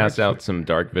I'll go pass right to out some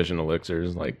dark vision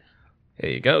elixirs. Like, here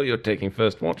you go. You're taking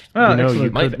first watch. Oh, You know, excellent.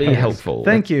 you Might could be ask. helpful.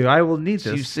 Thank you. I will need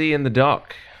You this. see in the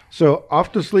dark. So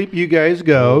off to sleep you guys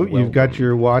go. Oh, well You've got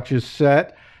your watches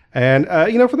set. And,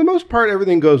 for the most part,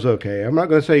 everything goes okay. I'm not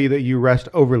going to say that you rest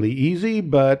overly easy,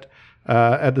 but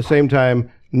at the same time,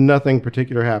 nothing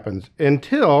particular happens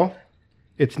until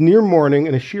it's near morning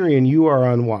and Ashirian, you are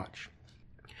on watch.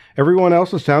 Everyone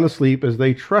else is sound asleep as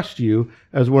they trust you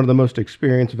as one of the most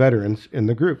experienced veterans in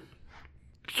the group.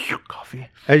 Coffee.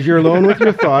 As you're alone with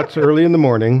your thoughts early in the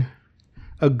morning,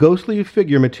 a ghostly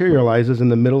figure materializes in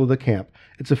the middle of the camp.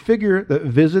 It's a figure that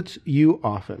visits you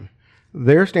often.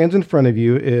 There stands in front of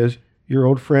you is your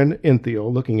old friend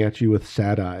Inthiel, looking at you with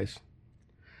sad eyes.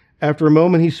 After a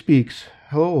moment he speaks.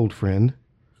 Hello, old friend.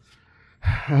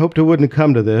 I hoped it wouldn't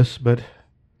come to this, but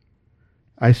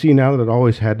I see now that it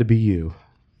always had to be you.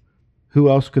 Who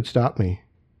else could stop me?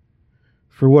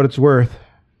 For what it's worth,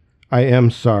 I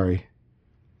am sorry.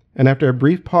 And after a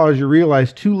brief pause, you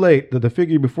realize too late that the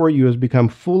figure before you has become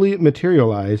fully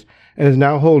materialized and is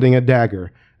now holding a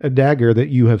dagger that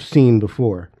you have seen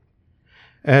before.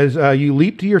 As you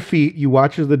leap to your feet, you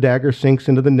watch as the dagger sinks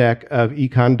into the neck of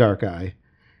Econ Darkeye,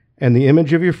 and the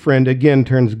image of your friend again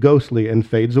turns ghostly and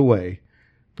fades away,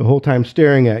 the whole time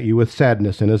staring at you with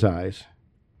sadness in his eyes.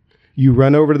 You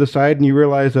run over to the side and you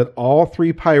realize that all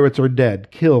 3 pirates are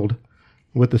dead, killed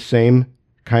with the same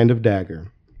kind of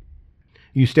dagger.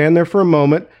 You stand there for a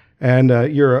moment, and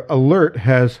your alert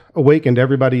has awakened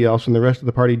everybody else, and the rest of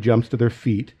the party jumps to their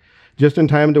feet, just in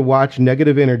time to watch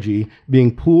negative energy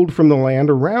being pulled from the land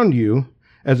around you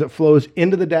as it flows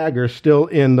into the dagger still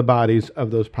in the bodies of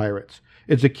those pirates.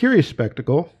 It's a curious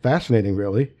spectacle, fascinating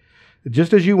really.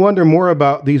 Just as you wonder more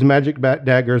about these magic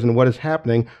daggers and what is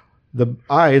happening, the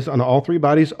eyes on all 3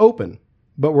 bodies open,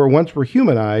 but where once were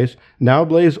human eyes, now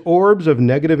blaze orbs of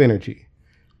negative energy.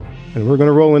 And we're going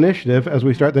to roll initiative as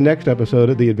we start the next episode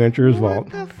of The Adventurer's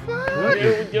Vault.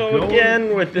 Here we go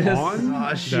again with this.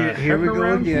 Oh, shit. Here we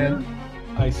go again.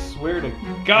 I swear to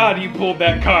God you pulled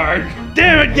that card.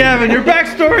 Damn it, Gavin. Your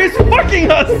backstory is fucking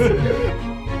us.